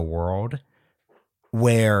unions in a world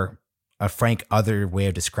where a frank other way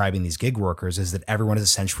of describing these gig workers is that everyone is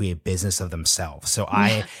essentially a business of themselves? So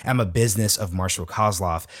I am a business of Marshall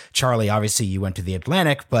Kozloff. Charlie, obviously you went to the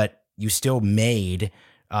Atlantic, but you still made,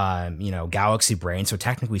 Galaxy Brain. So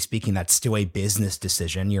technically speaking, that's still a business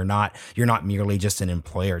decision. You're not merely just an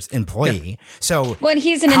employee. Yeah. So, well, and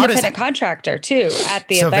he's an independent contractor too at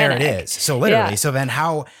the Atlantic. So there it is. So literally, yeah. So then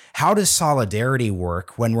how does solidarity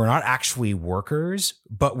work when we're not actually workers,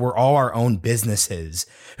 but we're all our own businesses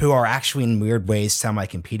who are actually in weird ways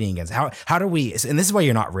semi-competing against? How do we, and this is why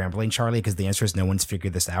you're not rambling, Charlie, because the answer is no one's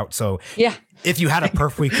figured this out. So yeah, if you had a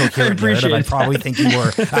perfectly coherent narrative, I'd probably think you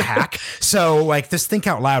were a hack. So like, just think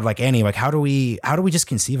out loud, like, Annie, like, how do we just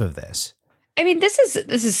conceive of this? I mean, this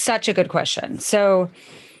is such a good question. So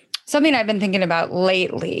something I've been thinking about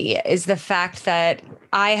lately is the fact that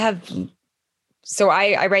I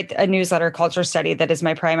write a newsletter, Culture Study, that is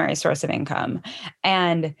my primary source of income.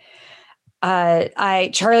 And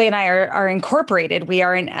Charlie and I are incorporated. We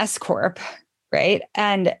are an S Corp, right?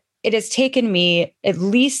 And it has taken me at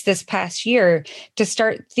least this past year to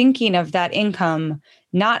start thinking of that income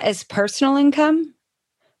not as personal income,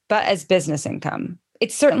 but as business income.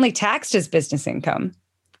 It's certainly taxed as business income,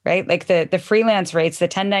 right? Like the freelance rates, the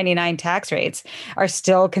 1099 tax rates are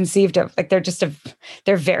still conceived of, like,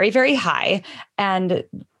 they're very, very high. And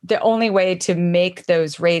the only way to make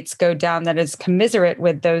those rates go down that is commiserate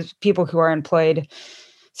with those people who are employed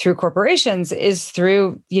through corporations is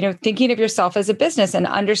through, thinking of yourself as a business and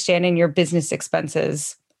understanding your business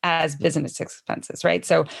expenses as business expenses, right?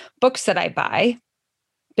 So books that I buy,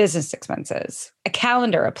 business expenses, a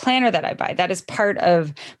calendar, a planner that I buy, that is part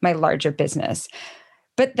of my larger business.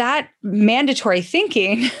 But that mandatory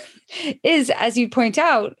thinking is, as you point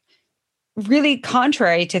out, really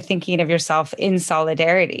contrary to thinking of yourself in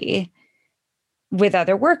solidarity with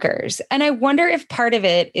other workers. And I wonder if part of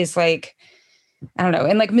it is like, I don't know,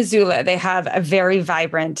 in like Missoula, they have a very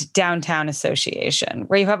vibrant downtown association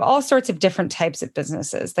where you have all sorts of different types of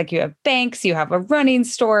businesses. Like, you have banks, you have a running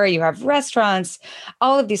store, you have restaurants,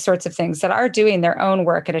 all of these sorts of things that are doing their own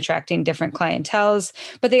work and attracting different clienteles.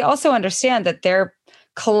 But they also understand that their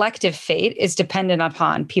collective fate is dependent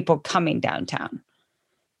upon people coming downtown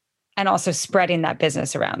and also spreading that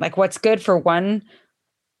business around. Like, what's good for one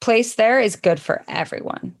place there is good for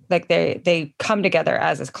everyone. Like, they come together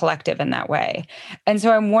as a collective in that way. And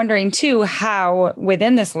so I'm wondering too, how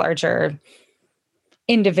within this larger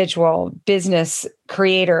individual business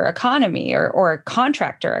creator economy or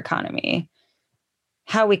contractor economy,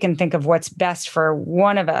 how we can think of what's best for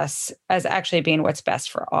one of us as actually being what's best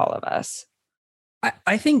for all of us.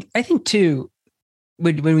 I think too,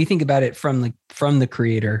 when we think about it from the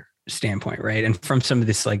creator standpoint, right, and from some of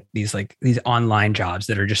these online jobs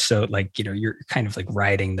that are just so like, you're kind of like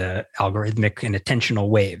riding the algorithmic and attentional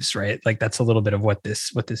waves, right? Like, that's a little bit of what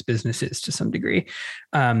this business is to some degree.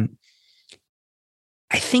 I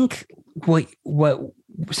think what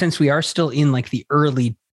since we are still in like the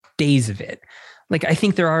early days of it, like, I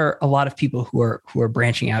think there are a lot of people who are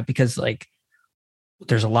branching out because like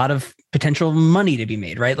there's a lot of potential money to be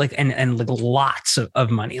made, right? Like, and like lots of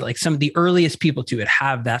money, like some of the earliest people to it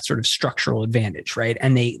have that sort of structural advantage, right?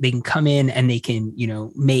 And they can come in and they can,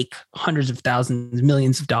 make hundreds of thousands,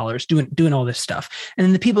 millions of dollars doing all this stuff. And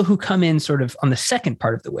then the people who come in sort of on the second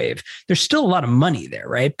part of the wave, there's still a lot of money there,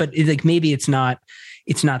 right? But like, maybe it's not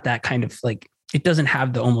that kind of like, it doesn't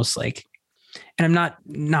have the almost like, and I'm not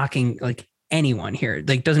knocking like anyone here,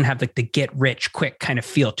 like doesn't have like the get rich quick kind of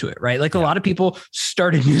feel to it, right? Like a lot of people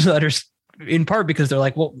started newsletters in part because they're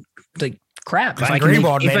like, well, like crap. Glenn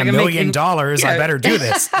Greenwald made $1 million. I better do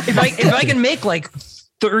this. if I can make like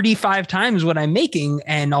 35 times what I'm making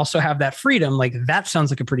and also have that freedom, like that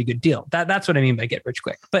sounds like a pretty good deal. That's what I mean by get rich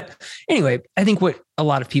quick. But anyway, I think what a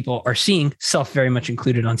lot of people are seeing, self very much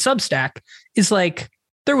included on Substack, is like,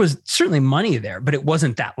 there was certainly money there, but it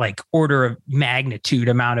wasn't that like order of magnitude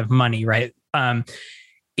amount of money, right? And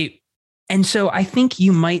so I think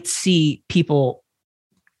you might see people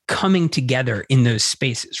coming together in those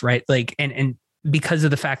spaces, right? Like, and because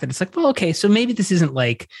of the fact that it's like, well, okay, so maybe this isn't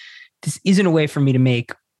a way for me to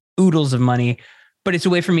make oodles of money, but it's a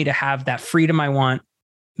way for me to have that freedom I want,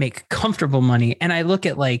 make comfortable money. And I look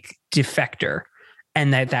at like Defector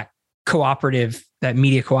and that cooperative, that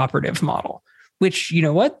media cooperative model, which, you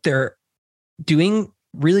know what, they're doing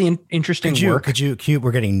really interesting work.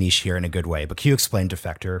 We're getting niche here in a good way, but can you explain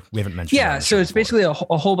Defector? We haven't mentioned. Yeah. So it's basically a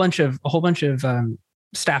whole bunch of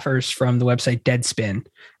staffers from the website Deadspin.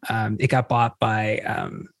 It got bought by,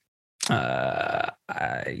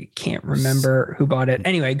 I can't remember who bought it.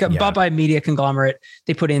 Anyway, got bought by a media conglomerate.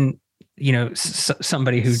 They put in,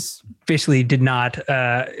 somebody who basically did not,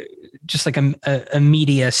 just like a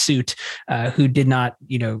media suit, who did not,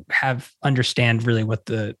 understand really what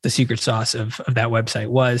the secret sauce of that website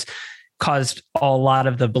was, caused a lot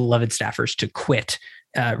of the beloved staffers to quit,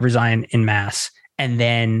 resign en masse. And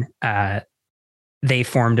then they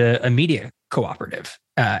formed a media cooperative,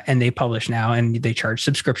 and they publish now and they charge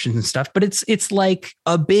subscriptions and stuff. But it's like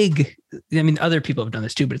a big, other people have done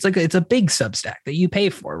this too, but it's a big Substack that you pay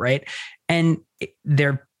for, right? And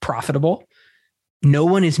they're profitable. No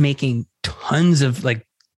one is making tons of like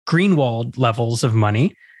Greenwald levels of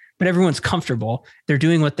money, but everyone's comfortable. They're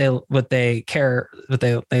doing what they want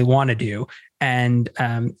to do. And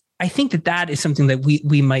I think that is something that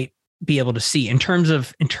we might be able to see in terms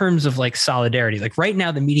of like solidarity. Like right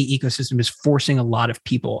now, the media ecosystem is forcing a lot of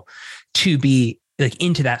people to be like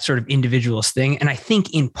into that sort of individualist thing. And I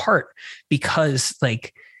think in part because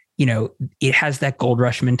like, it has that gold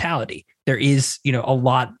rush mentality. There is, a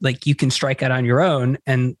lot, like you can strike out on your own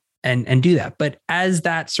and do that. But as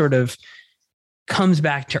that sort of comes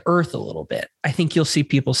back to earth a little bit, I think you'll see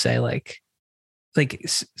people say like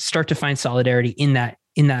start to find solidarity in that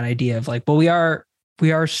idea of like, well, we are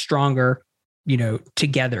stronger,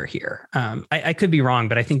 together here. I could be wrong,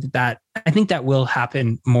 but I think that will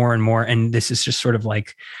happen more and more. And this is just sort of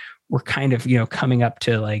like, we're kind of, coming up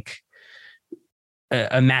to like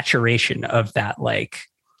a maturation of that, like,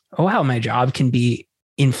 oh, wow, my job can be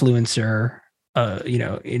influencer,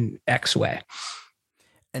 in X way.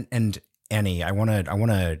 And Annie, I want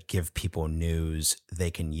to give people news they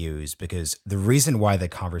can use, because the reason why the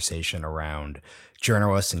conversation around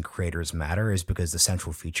journalists and creators matter is because the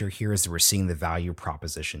central feature here is that we're seeing the value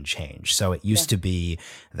proposition change. So it used to be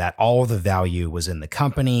that all the value was in the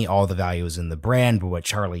company, all the value was in the brand, but what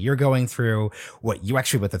Charlie, you're going through, what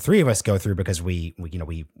the three of us go through, because we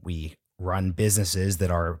run businesses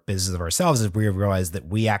that are businesses of ourselves, is we realize that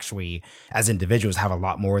we actually, as individuals, have a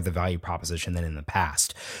lot more of the value proposition than in the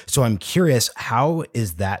past. So I'm curious, how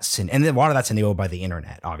is that, and a lot of that's enabled by the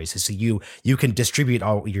internet, obviously. So you can distribute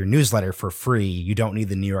all your newsletter for free. You don't need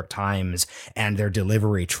the New York Times and their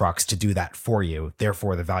delivery trucks to do that for you.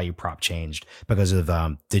 Therefore, the value prop changed because of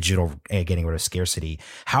digital getting rid of scarcity.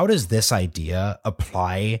 How does this idea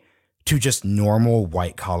apply to just normal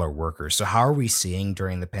white collar workers? So how are we seeing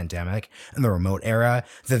during the pandemic and the remote era,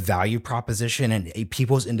 the value proposition and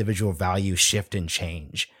people's individual value shift and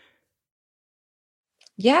change?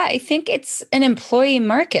 Yeah, I think it's an employee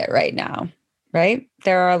market right now, right?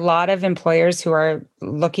 There are a lot of employers who are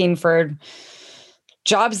looking for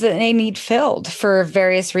jobs that they need filled for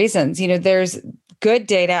various reasons. There's good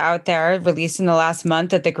data out there released in the last month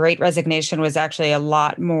that the Great Resignation was actually a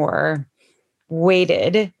lot more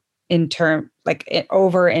weighted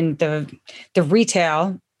over in the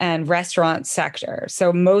retail and restaurant sector.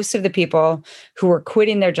 So most of the people who were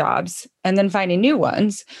quitting their jobs and then finding new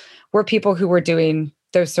ones were people who were doing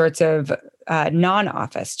those sorts of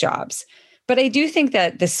non-office jobs. But I do think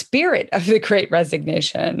that the spirit of the Great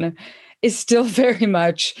Resignation is still very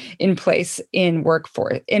much in place in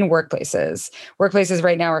workplaces. Workplaces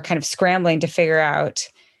right now are kind of scrambling to figure out,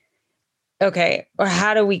 okay,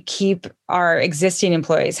 how do we keep our existing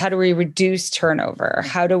employees? How do we reduce turnover?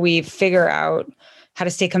 How do we figure out how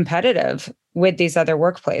to stay competitive with these other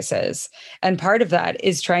workplaces? And part of that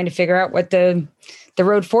is trying to figure out what the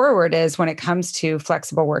road forward is when it comes to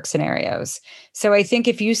flexible work scenarios. So I think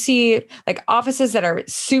if you see like offices that are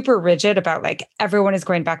super rigid about like everyone is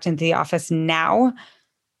going back into the office now,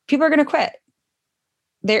 people are going to quit.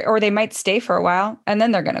 They might stay for a while and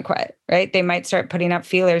then they're going to quit, right? They might start putting up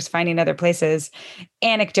feelers, finding other places.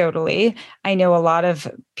 Anecdotally, I know a lot of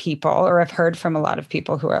people, or I've heard from a lot of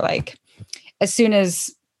people who are like, as soon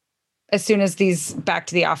as these back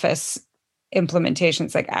to the office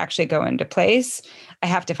implementations like actually go into place, I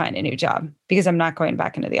have to find a new job because I'm not going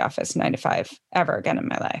back into the office 9 to 5 ever again in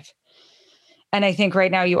my life. And I think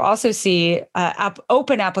right now you also see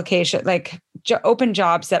open application, like open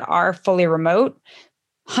jobs that are fully remote,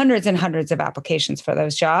 hundreds and hundreds of applications for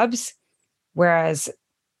those jobs. Whereas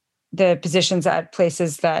the positions at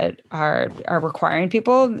places that are requiring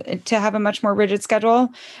people to have a much more rigid schedule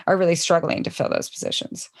are really struggling to fill those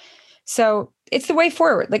positions. So it's the way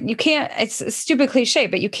forward. Like it's a stupid cliche,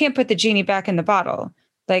 but you can't put the genie back in the bottle.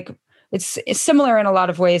 Like it's similar in a lot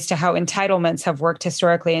of ways to how entitlements have worked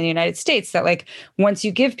historically in the United States, that like once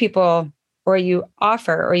you give people or you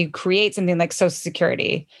offer or you create something like Social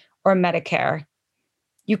Security or Medicare,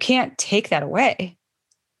 you can't take that away,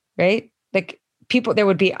 right? Like there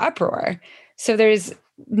would be uproar. So there's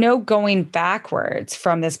no going backwards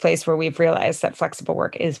from this place where we've realized that flexible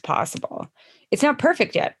work is possible. It's not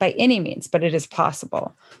perfect yet by any means, but it is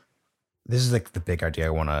possible. This is like the big idea I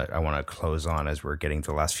want to close on as we're getting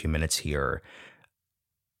to the last few minutes here.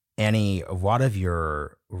 Annie, a lot of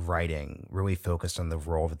your writing really focused on the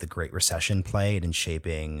role that the Great Recession played in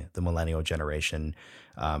shaping the millennial generation.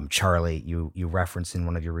 Charlie, you referenced in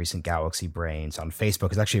one of your recent Galaxy Brains on Facebook.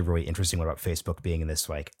 It's actually really interesting about Facebook being in this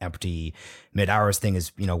like empty mid-hours thing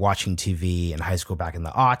is, watching TV in high school back in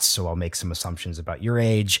the aughts. So I'll make some assumptions about your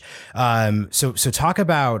age. So talk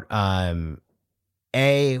about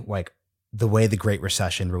like the way the Great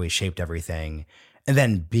Recession really shaped everything, and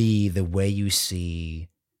then B, the way you see.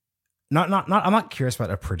 I'm not curious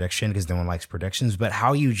about a prediction because no one likes predictions, but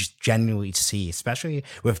how you just genuinely see, especially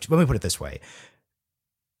let me put it this way.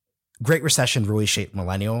 Great Recession really shaped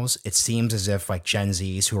millennials. It seems as if like Gen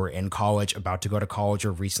Zs who are in college, about to go to college,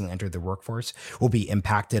 or recently entered the workforce will be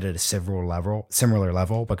impacted at a similar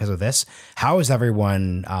level because of this. How is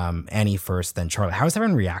everyone, Annie first, then Charlie, how is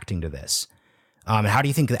everyone reacting to this? And how do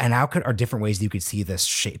you think, and how are different ways you could see this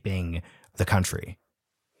shaping the country?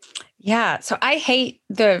 Yeah. So I hate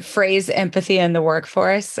the phrase empathy in the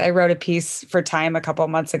workforce. I wrote a piece for Time a couple of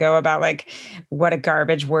months ago about like what a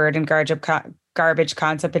garbage word and garbage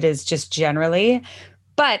concept it is just generally.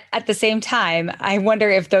 But at the same time, I wonder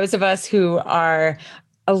if those of us who are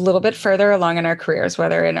a little bit further along in our careers,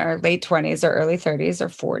 whether in our late 20s or early 30s or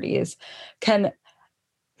 40s, can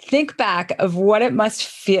think back of what it must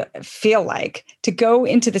feel like to go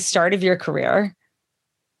into the start of your career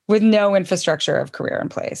with no infrastructure of career in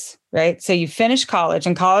place, right? So you finish college,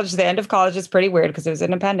 and the end of college is pretty weird because it was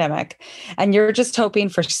in a pandemic, and you're just hoping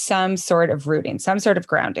for some sort of rooting, some sort of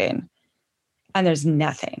grounding, and there's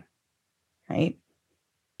nothing, right?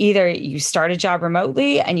 Either you start a job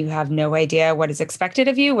remotely and you have no idea what is expected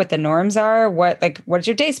of you, what the norms are, what's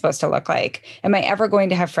your day supposed to look like? Am I ever going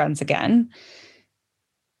to have friends again?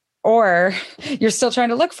 Or you're still trying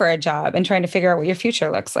to look for a job and trying to figure out what your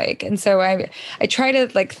future looks like. And so I try to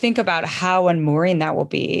like think about how unmooring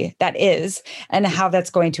that is, and how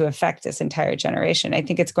that's going to affect this entire generation. I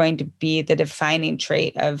think it's going to be the defining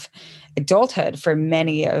trait of adulthood for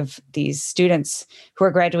many of these students who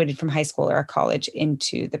are graduated from high school or college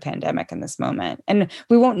into the pandemic in this moment. And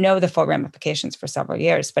we won't know the full ramifications for several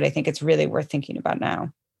years, but I think it's really worth thinking about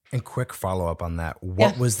now. And quick follow-up on that.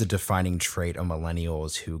 What was the defining trait of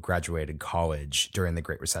millennials who graduated college during the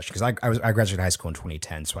Great Recession? Because I graduated high school in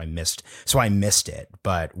 2010, so I missed it.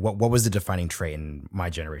 But what was the defining trait in my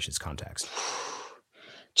generation's context?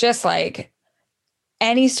 Just like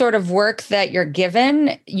any sort of work that you're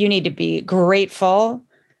given, you need to be grateful,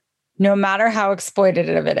 no matter how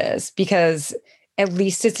exploitative it is, because at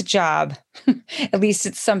least it's a job. At least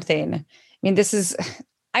it's something. I mean,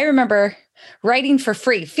 I remember writing for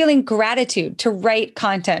free, feeling gratitude to write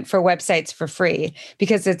content for websites for free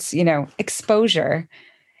because it's, exposure.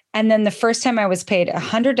 And then the first time I was paid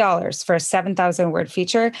 $100 for a 7,000 word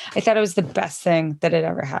feature, I thought it was the best thing that had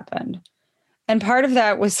ever happened. And part of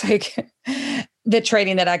that was like the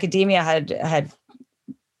training that academia had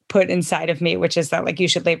put inside of me, which is that like you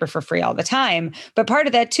should labor for free all the time. But part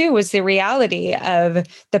of that too was the reality of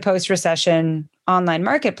the post-recession online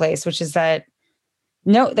marketplace, which is that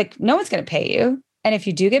no one's going to pay you. And if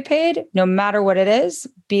you do get paid, no matter what it is,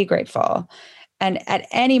 be grateful. And at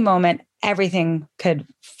any moment, everything could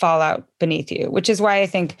fall out beneath you, which is why I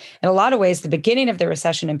think in a lot of ways, the beginning of the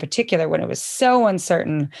recession in particular, when it was so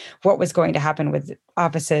uncertain what was going to happen with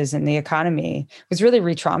offices and the economy, was really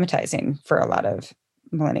re-traumatizing for a lot of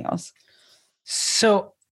millennials.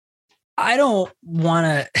 So I don't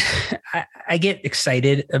want to, I get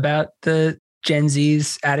excited about the Gen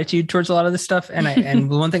Z's attitude towards a lot of this stuff.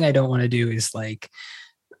 And the one thing I don't want to do is like,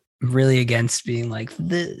 really against being like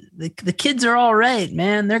the kids are all right,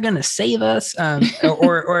 man. They're going to save us.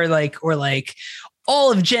 Or like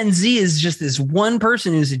all of Gen Z is just this one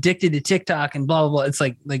person who's addicted to TikTok and blah, blah, blah. It's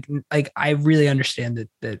like I really understand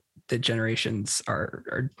that the generations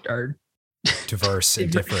are diverse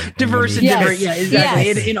and different. Diverse and different. Yeah, exactly.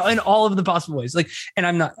 Yes. In all of the possible ways. Like, and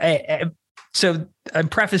I'm not, so I'm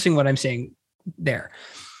prefacing what I'm saying there.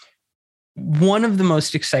 One of the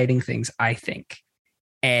most exciting things I think,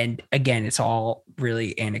 and again, it's all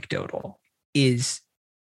really anecdotal, is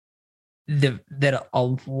that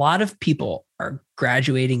a lot of people are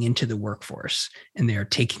graduating into the workforce and they're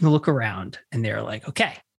taking a look around and they're like,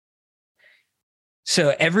 okay,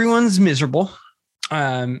 so everyone's miserable.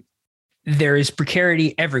 There is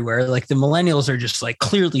precarity everywhere. Like the millennials are just like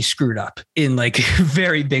clearly screwed up in like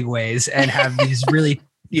very big ways and have these really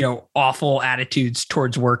awful attitudes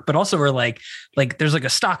towards work, but also we're like there's like a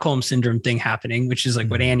Stockholm syndrome thing happening, which is like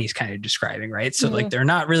what Annie's kind of describing. Right. So like, they're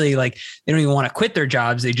not really like, they don't even want to quit their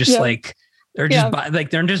jobs. They just like, they're just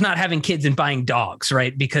they're just not having kids and buying dogs.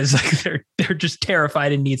 Right. Because like, they're just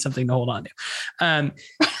terrified and need something to hold on to.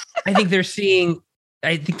 I think they're seeing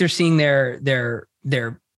their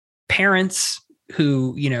parents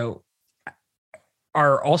who,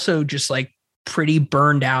 are also just like pretty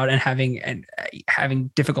burned out and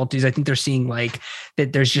having difficulties. I think they're seeing like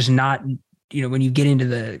that there's just not, when you get into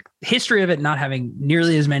the history of it, not having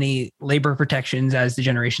nearly as many labor protections as the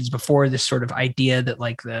generations before, this sort of idea that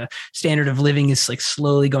like the standard of living is like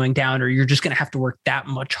slowly going down, or you're just going to have to work that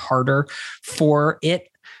much harder for it.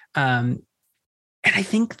 And I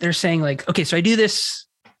think they're saying like, okay, so I do this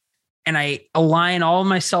and I align all of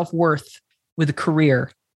my self-worth with a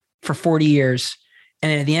career for 40 years.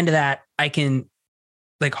 And then at the end of that, I can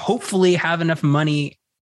like hopefully have enough money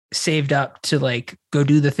saved up to like go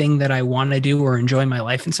do the thing that I want to do or enjoy my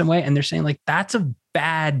life in some way. And they're saying like, that's a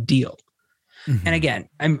bad deal. Mm-hmm. And again,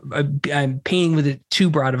 I'm painting with it too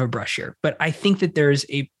broad of a brush here, but I think that there's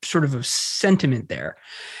a sort of a sentiment there.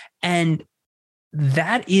 And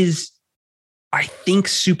that is, I think,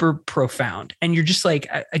 super profound. And you're just like,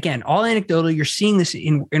 again, all anecdotal, you're seeing this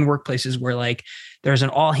in workplaces where like there's an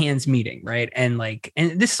all hands meeting, right? And like,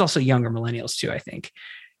 and this is also younger millennials too, I think.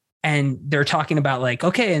 And they're talking about like,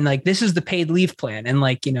 okay, and like, this is the paid leave plan. And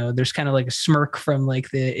like, there's kind of like a smirk from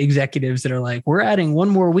like the executives that are like, we're adding one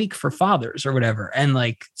more week for fathers or whatever. And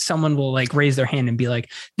like, someone will like raise their hand and be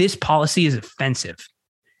like, this policy is offensive.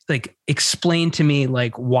 Like, explain to me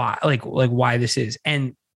like why, like why this is.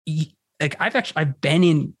 And like I've been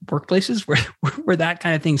in workplaces where that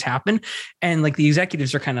kind of things happen. And like the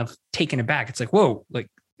executives are kind of taken aback. It's like, whoa, like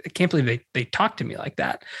I can't believe they talk to me like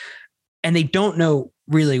that. And they don't know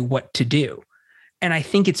really what to do. And I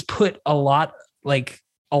think it's put a lot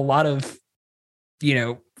of,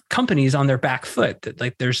 companies on their back foot, that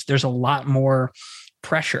like there's a lot more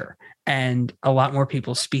pressure and a lot more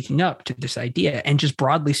people speaking up to this idea. And just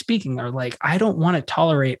broadly speaking are like, I don't want to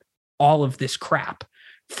tolerate all of this crap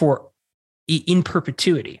in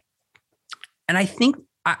perpetuity. And I think,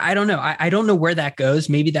 I don't know. I don't know where that goes.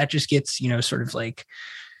 Maybe that just gets, sort of like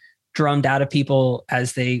drummed out of people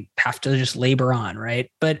as they have to just labor on.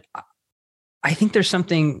 Right. But I think there's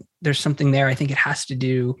something there. I think it has to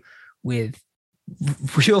do with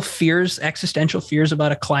real fears, existential fears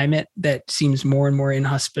about a climate that seems more and more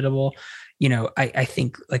inhospitable. I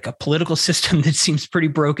think like a political system that seems pretty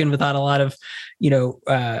broken without a lot of,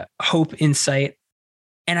 hope in sight.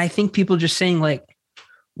 And I think people just saying like,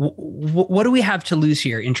 what do we have to lose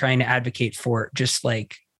here in trying to advocate for just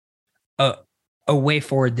like a way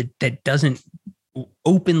forward that doesn't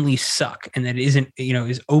openly suck and that isn't,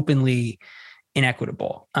 is openly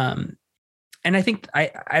inequitable. And I think,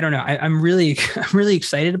 I don't know, I'm really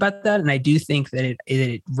excited about that. And I do think that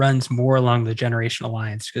it runs more along the generational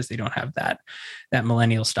lines because they don't have that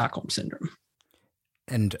millennial Stockholm syndrome.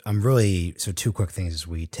 And so two quick things as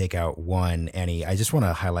we take out one, Annie, I just want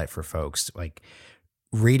to highlight for folks, like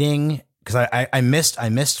reading, because I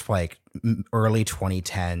missed like early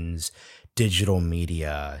 2010s digital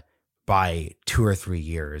media by 2 or 3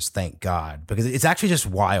 years, thank God, because it's actually just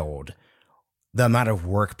wild the amount of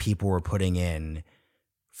work people were putting in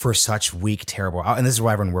for such weak, terrible, and this is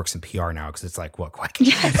why everyone works in PR now, because it's like, what?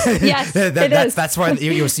 Yes, that's why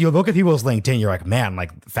you look at people's LinkedIn, you're like, man,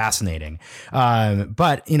 like fascinating.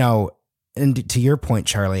 But and to your point,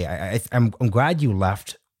 Charlie, I'm glad you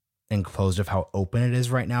left enclosed of how open it is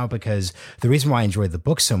right now, because the reason why I enjoyed the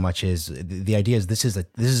book so much is the idea is this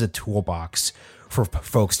is a toolbox for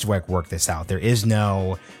folks to like work this out. There is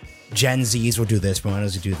no Gen Zs will do this,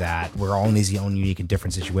 millennials will do that. We're all in these own unique and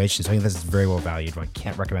different situations. So I think this is very well valued. I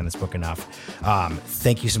can't recommend this book enough.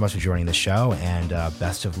 Thank you so much for joining the show, and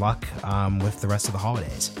best of luck with the rest of the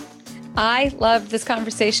holidays. I loved this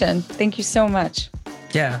conversation. Thank you so much.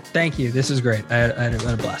 Yeah, thank you. This is great. I had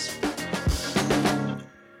a blast.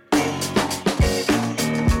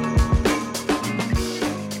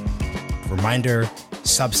 Reminder,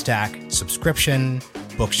 Substack subscription,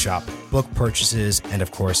 bookshop book purchases, and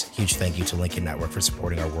of course, huge thank you to Lincoln Network for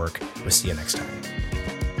supporting our work. We'll see you next time.